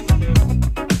keep.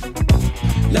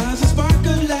 Lies a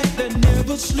sparkle light that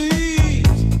never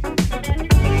sleeps.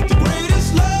 The greatest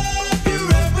love you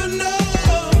ever know.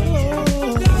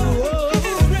 Love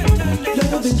is written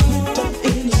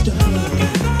in the stone.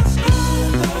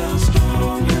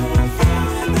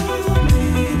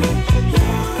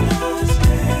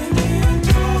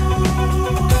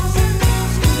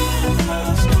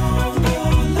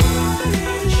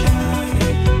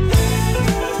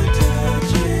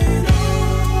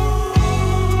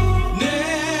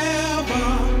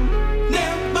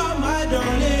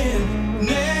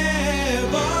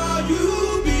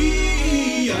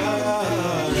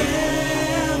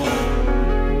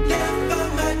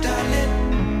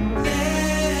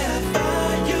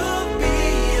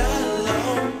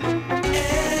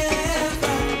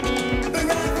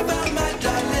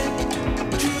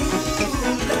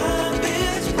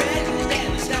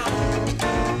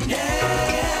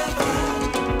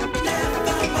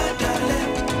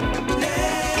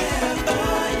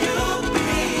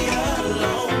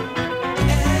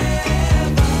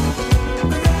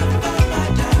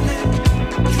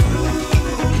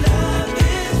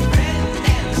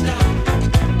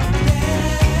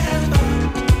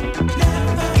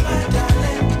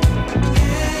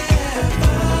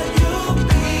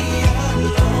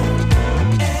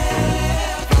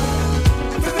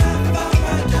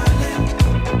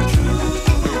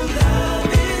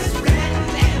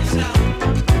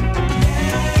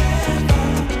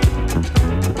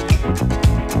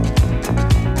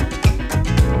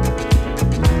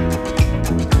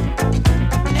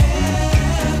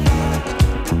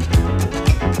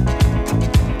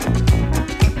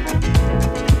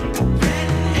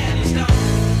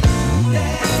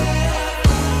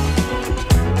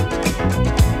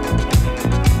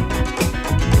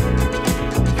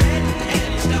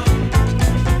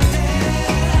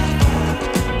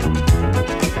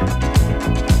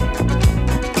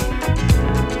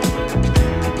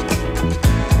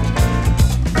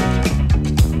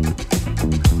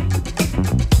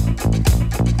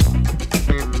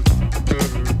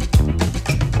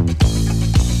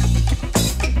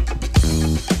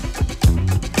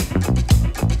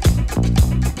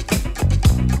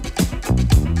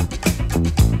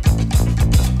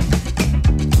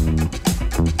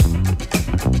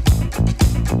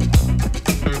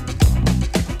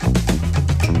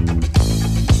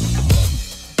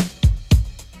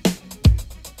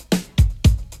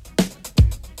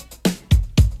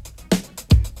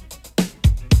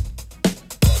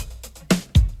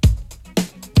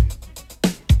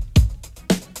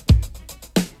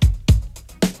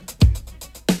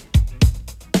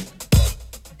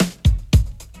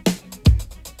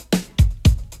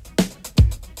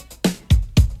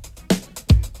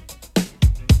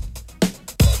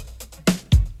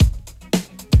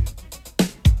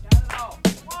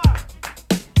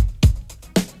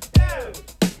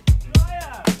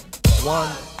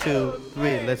 One, two,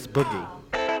 three, let's boogie.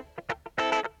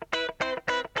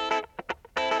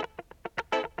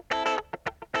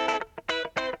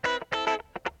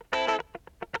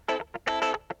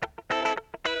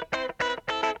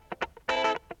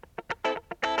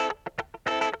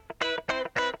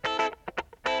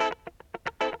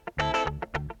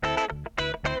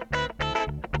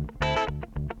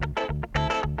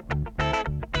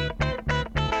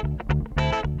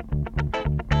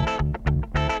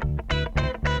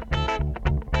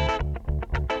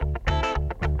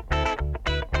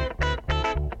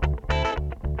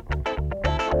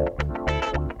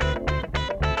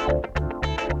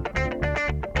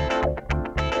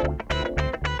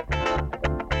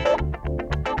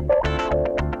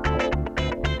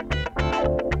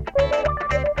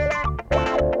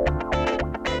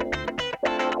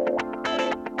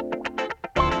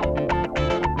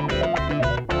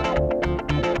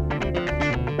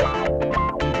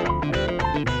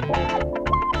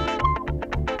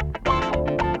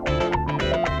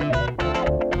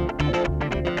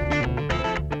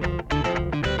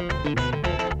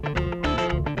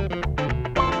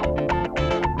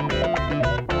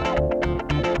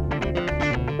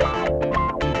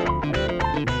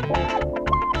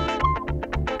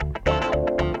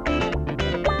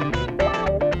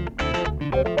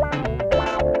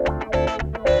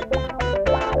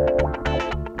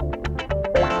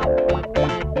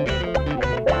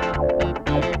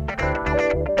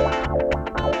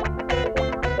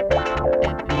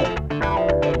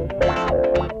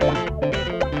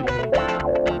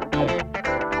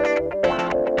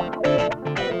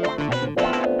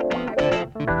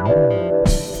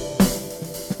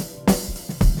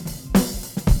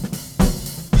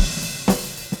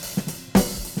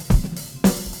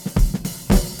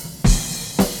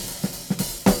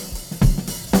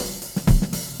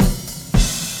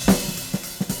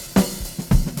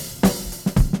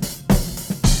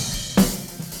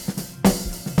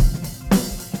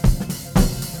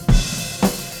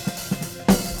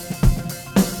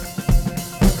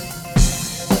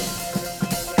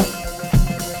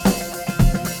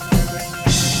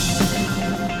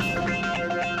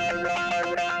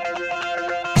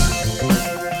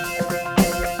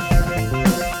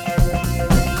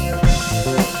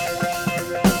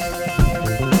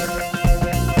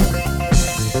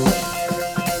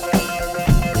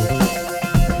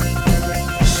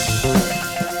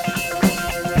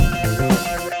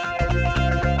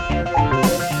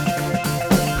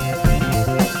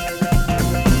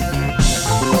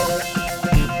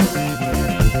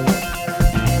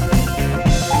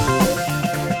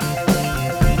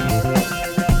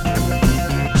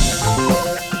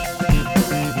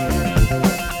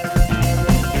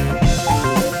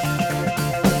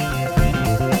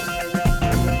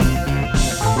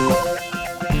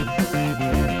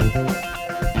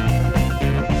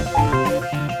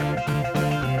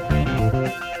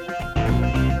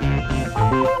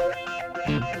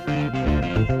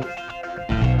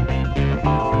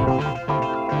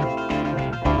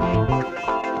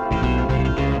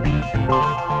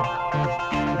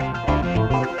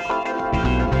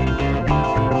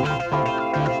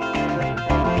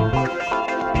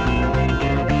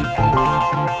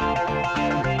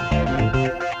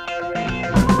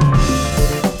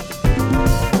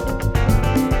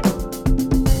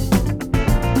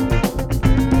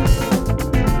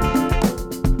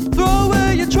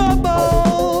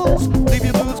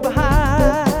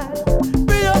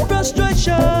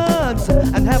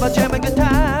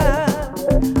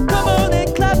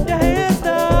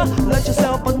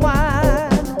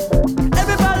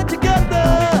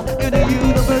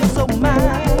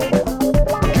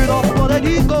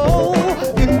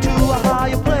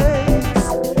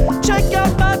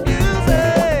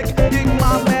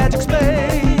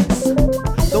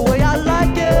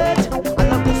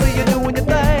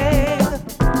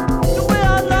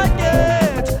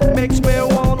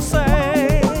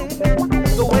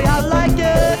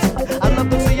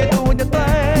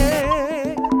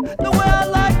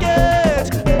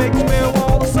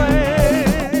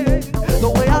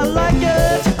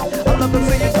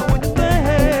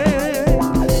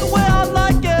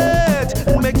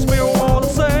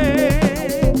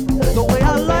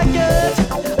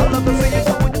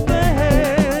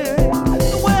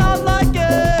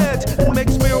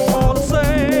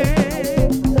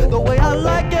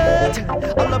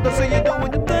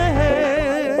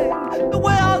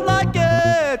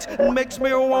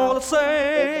 me wanna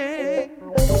sing.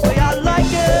 The way I like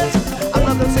it, I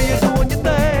love to see you doing your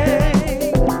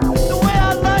thing. The way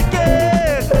I like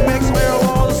it makes me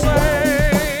wanna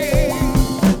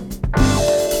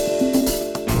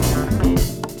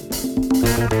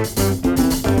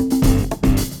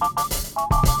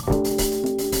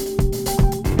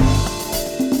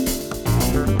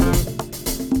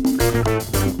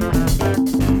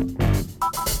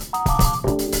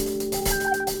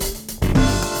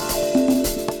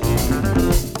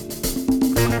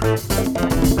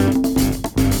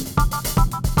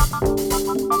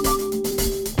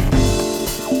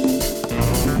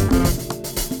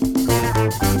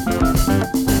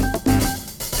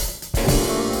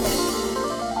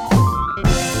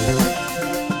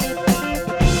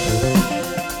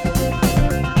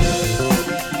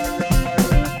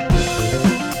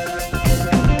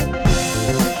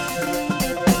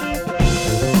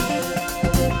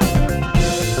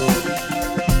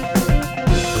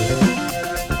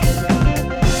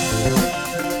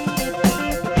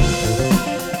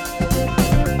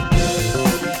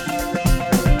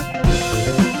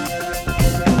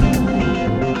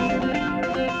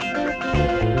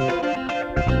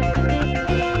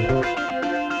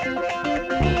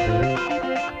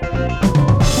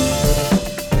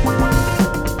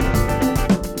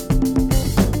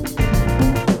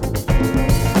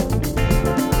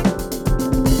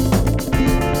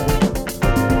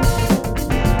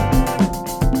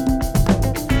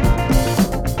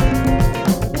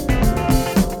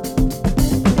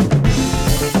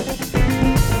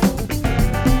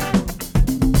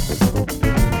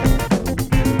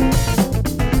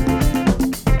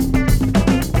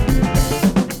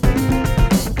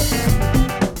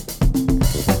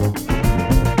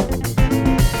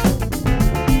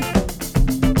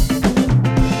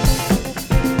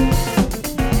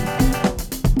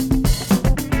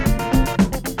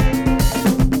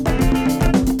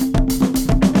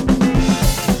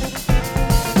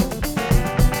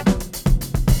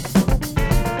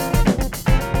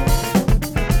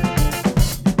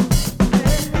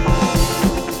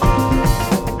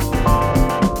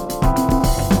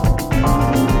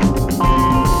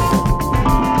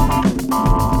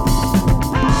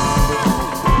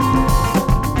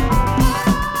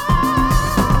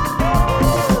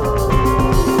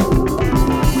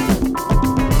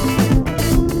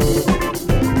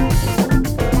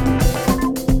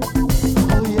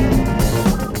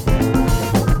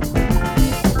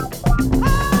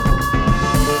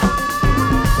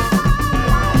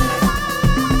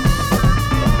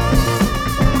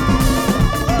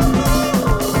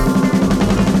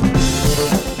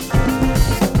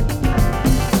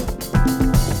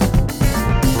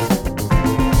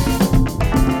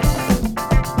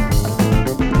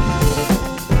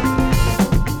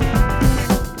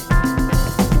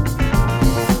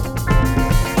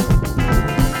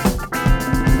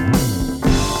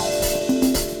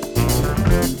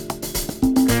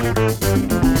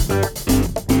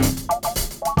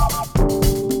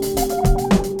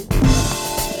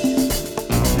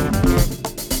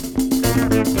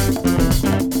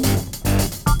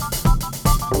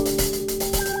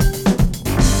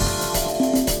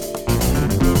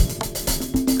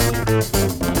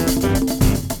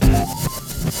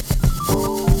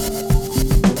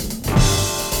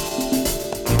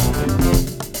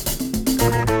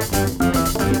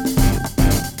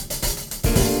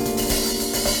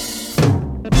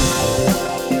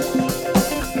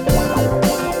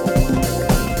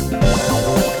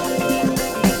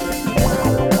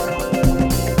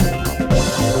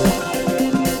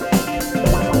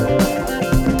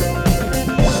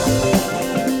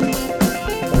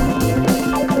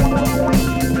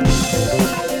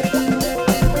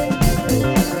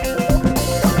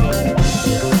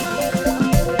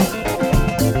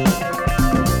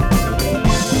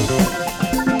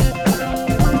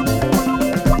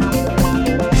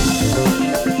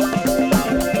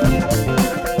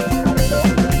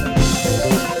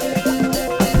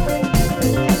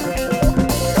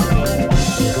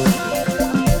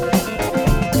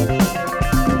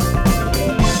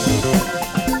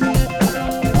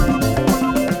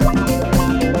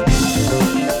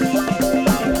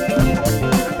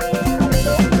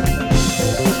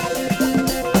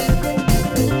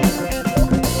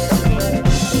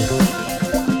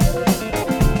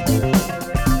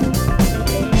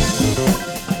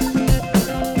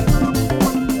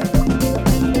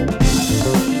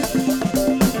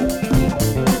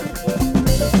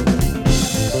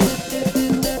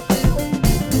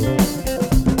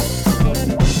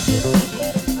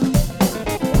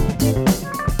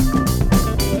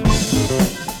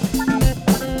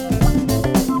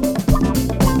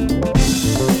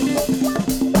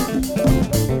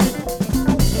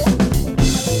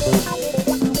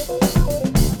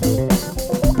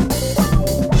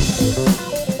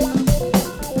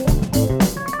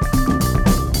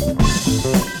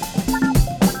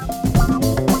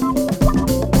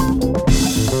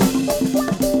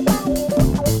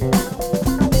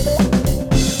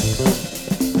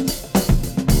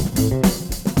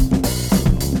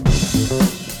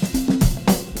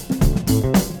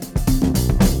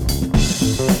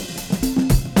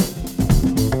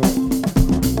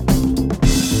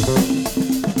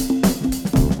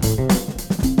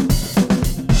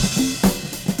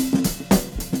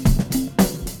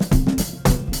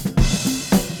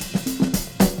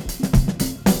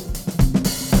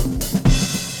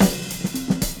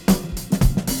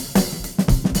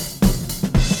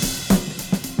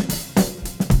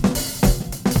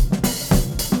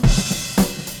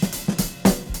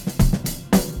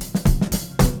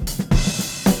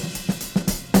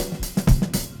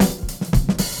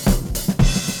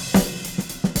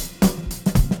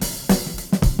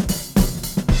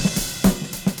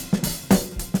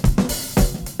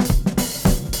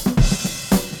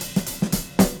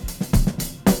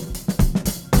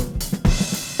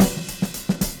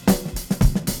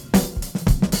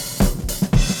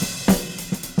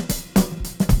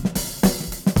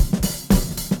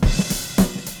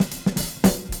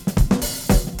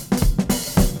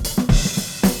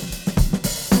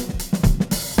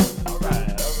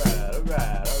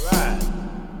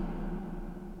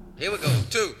Here we go.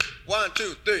 2, 1,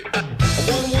 2, 3. I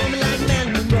want a woman like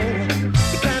Marilyn Monroe,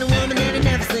 the kind of woman that'll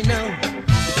never say no,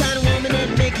 the kind of woman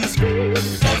that'll make you scream.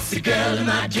 That's the girl of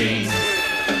my dreams. I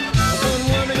want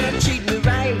a woman that'll treat me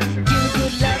right, give me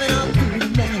good loving all through the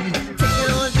night, take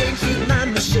it all day, she's my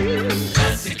machine.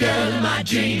 That's the girl of my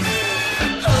dreams.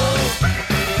 Oh,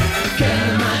 girl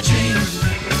of my dreams.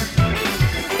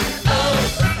 Oh,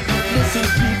 listen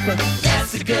people,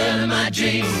 that's the girl of my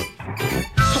dreams.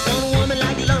 I want a woman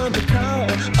like Lauren Bacall,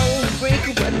 old and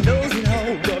wrinkled but knows it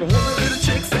all. Got a whole little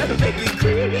tricks that'll make you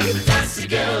scream. That's the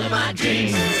girl of my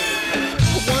dreams. I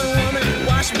want a woman to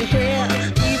wash my hair,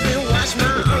 even wash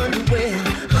my underwear.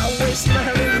 Always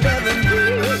smiling, never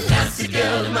knew. That's the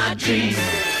girl of my dreams.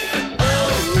 Oh,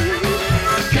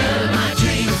 girl of my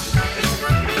dreams.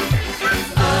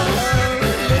 Oh,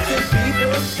 listen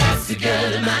people, that's the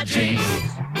girl of my dreams.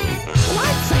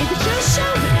 What? Say that you're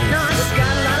showing. No, I just got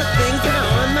a lot of things that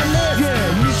are on my list. Yeah,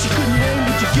 you couldn't name,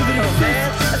 but you give it a man.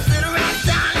 I sit around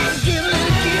down and give a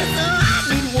little kiss. Oh, I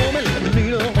need a woman like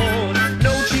Lena Horne.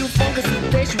 No chill focus the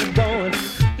day she was born.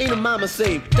 Lena mama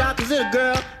say, Doc, is it a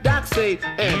girl? Doc say,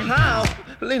 and how?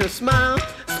 Lena smiled,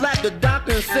 slapped the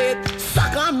doctor and said,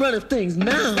 suck, I'm running things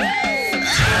now. Oh,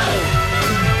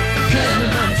 girl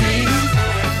of my dreams.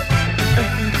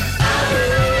 Oh,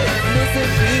 listen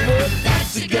people,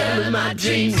 that's the girl of my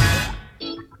dreams.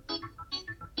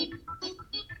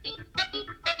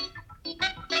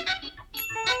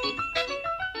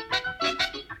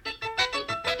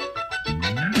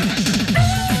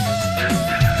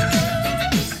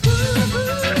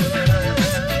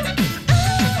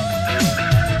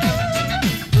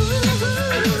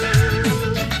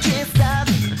 Can't stop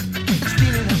this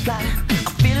feeling I got.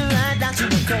 I'm feeling right down to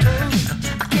the core.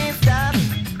 I can't stop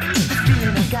this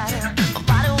feeling I got. My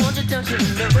body wants you, don't you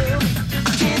know?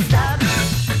 I can't stop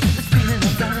this feeling I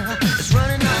got. It's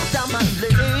running all down my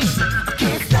legs. I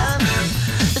can't stop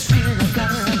this feeling I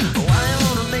got. Why you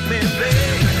wanna make me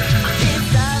big? I can't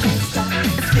stop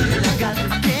this feeling I got. I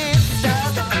can't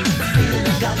stop this feeling I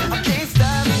got. I can't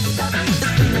stop this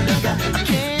feeling I got. I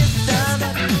can't stop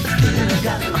this feeling I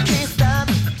got. I can't stop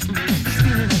this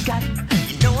feeling I got.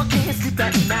 You know I can't sleep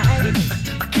at night.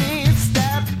 I can't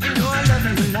stop. You know I love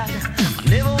you a lot. I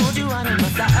never want you out of my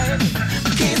side. I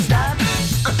can't stop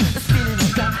this feeling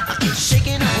I got. I keep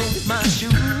shaking off my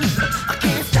shoes. I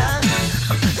can't stop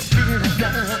this feeling I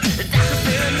got. And I can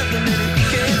feel nothing that you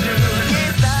can do. I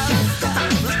can't stop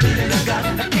this feeling I got.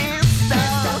 I can't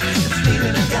stop this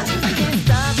feeling I got. I can't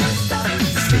stop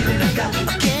this feeling I got.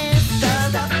 I can't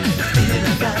stop this feeling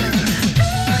I got.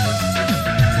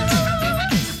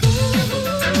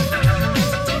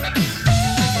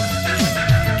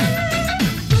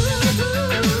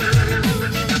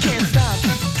 Can't stop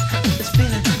this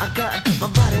feeling I got. My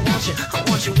body wants you, I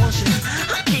want you, want you.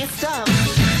 I can't stop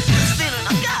this feeling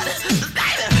I got. Baby,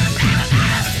 stop this feeling I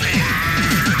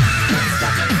got. Stop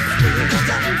this feeling I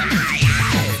got. I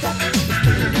can't stop this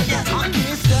feeling I got.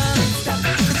 Stop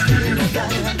this feeling I got.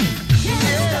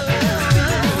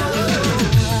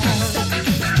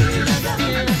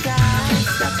 Feeling I got.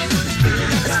 Stop this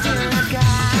feeling I got. Feeling I got.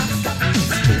 Stop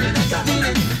this feeling I got.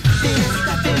 Feeling,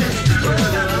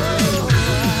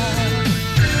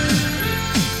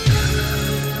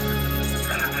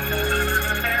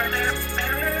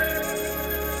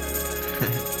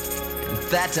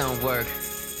 that don't work.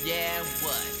 Yeah,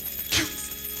 what?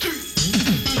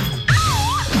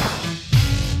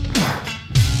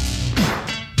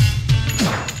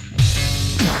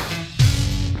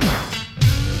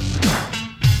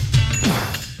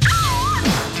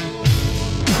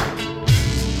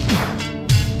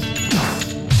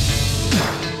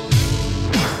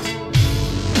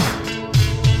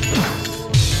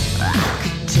 I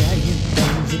could tell you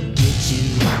things that get you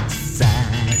inside.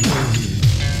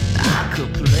 I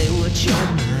could play with your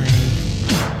mind,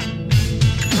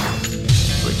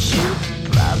 but you'd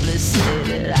probably say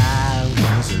that I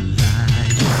was a liar,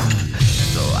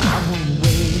 so I won't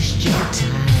waste your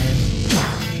time.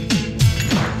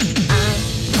 I'm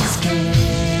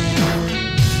scared,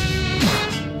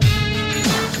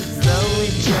 'cause though we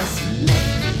just met,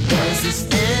 there's this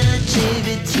energy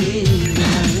between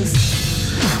us.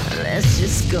 Let's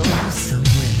just go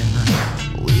somewhere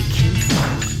we can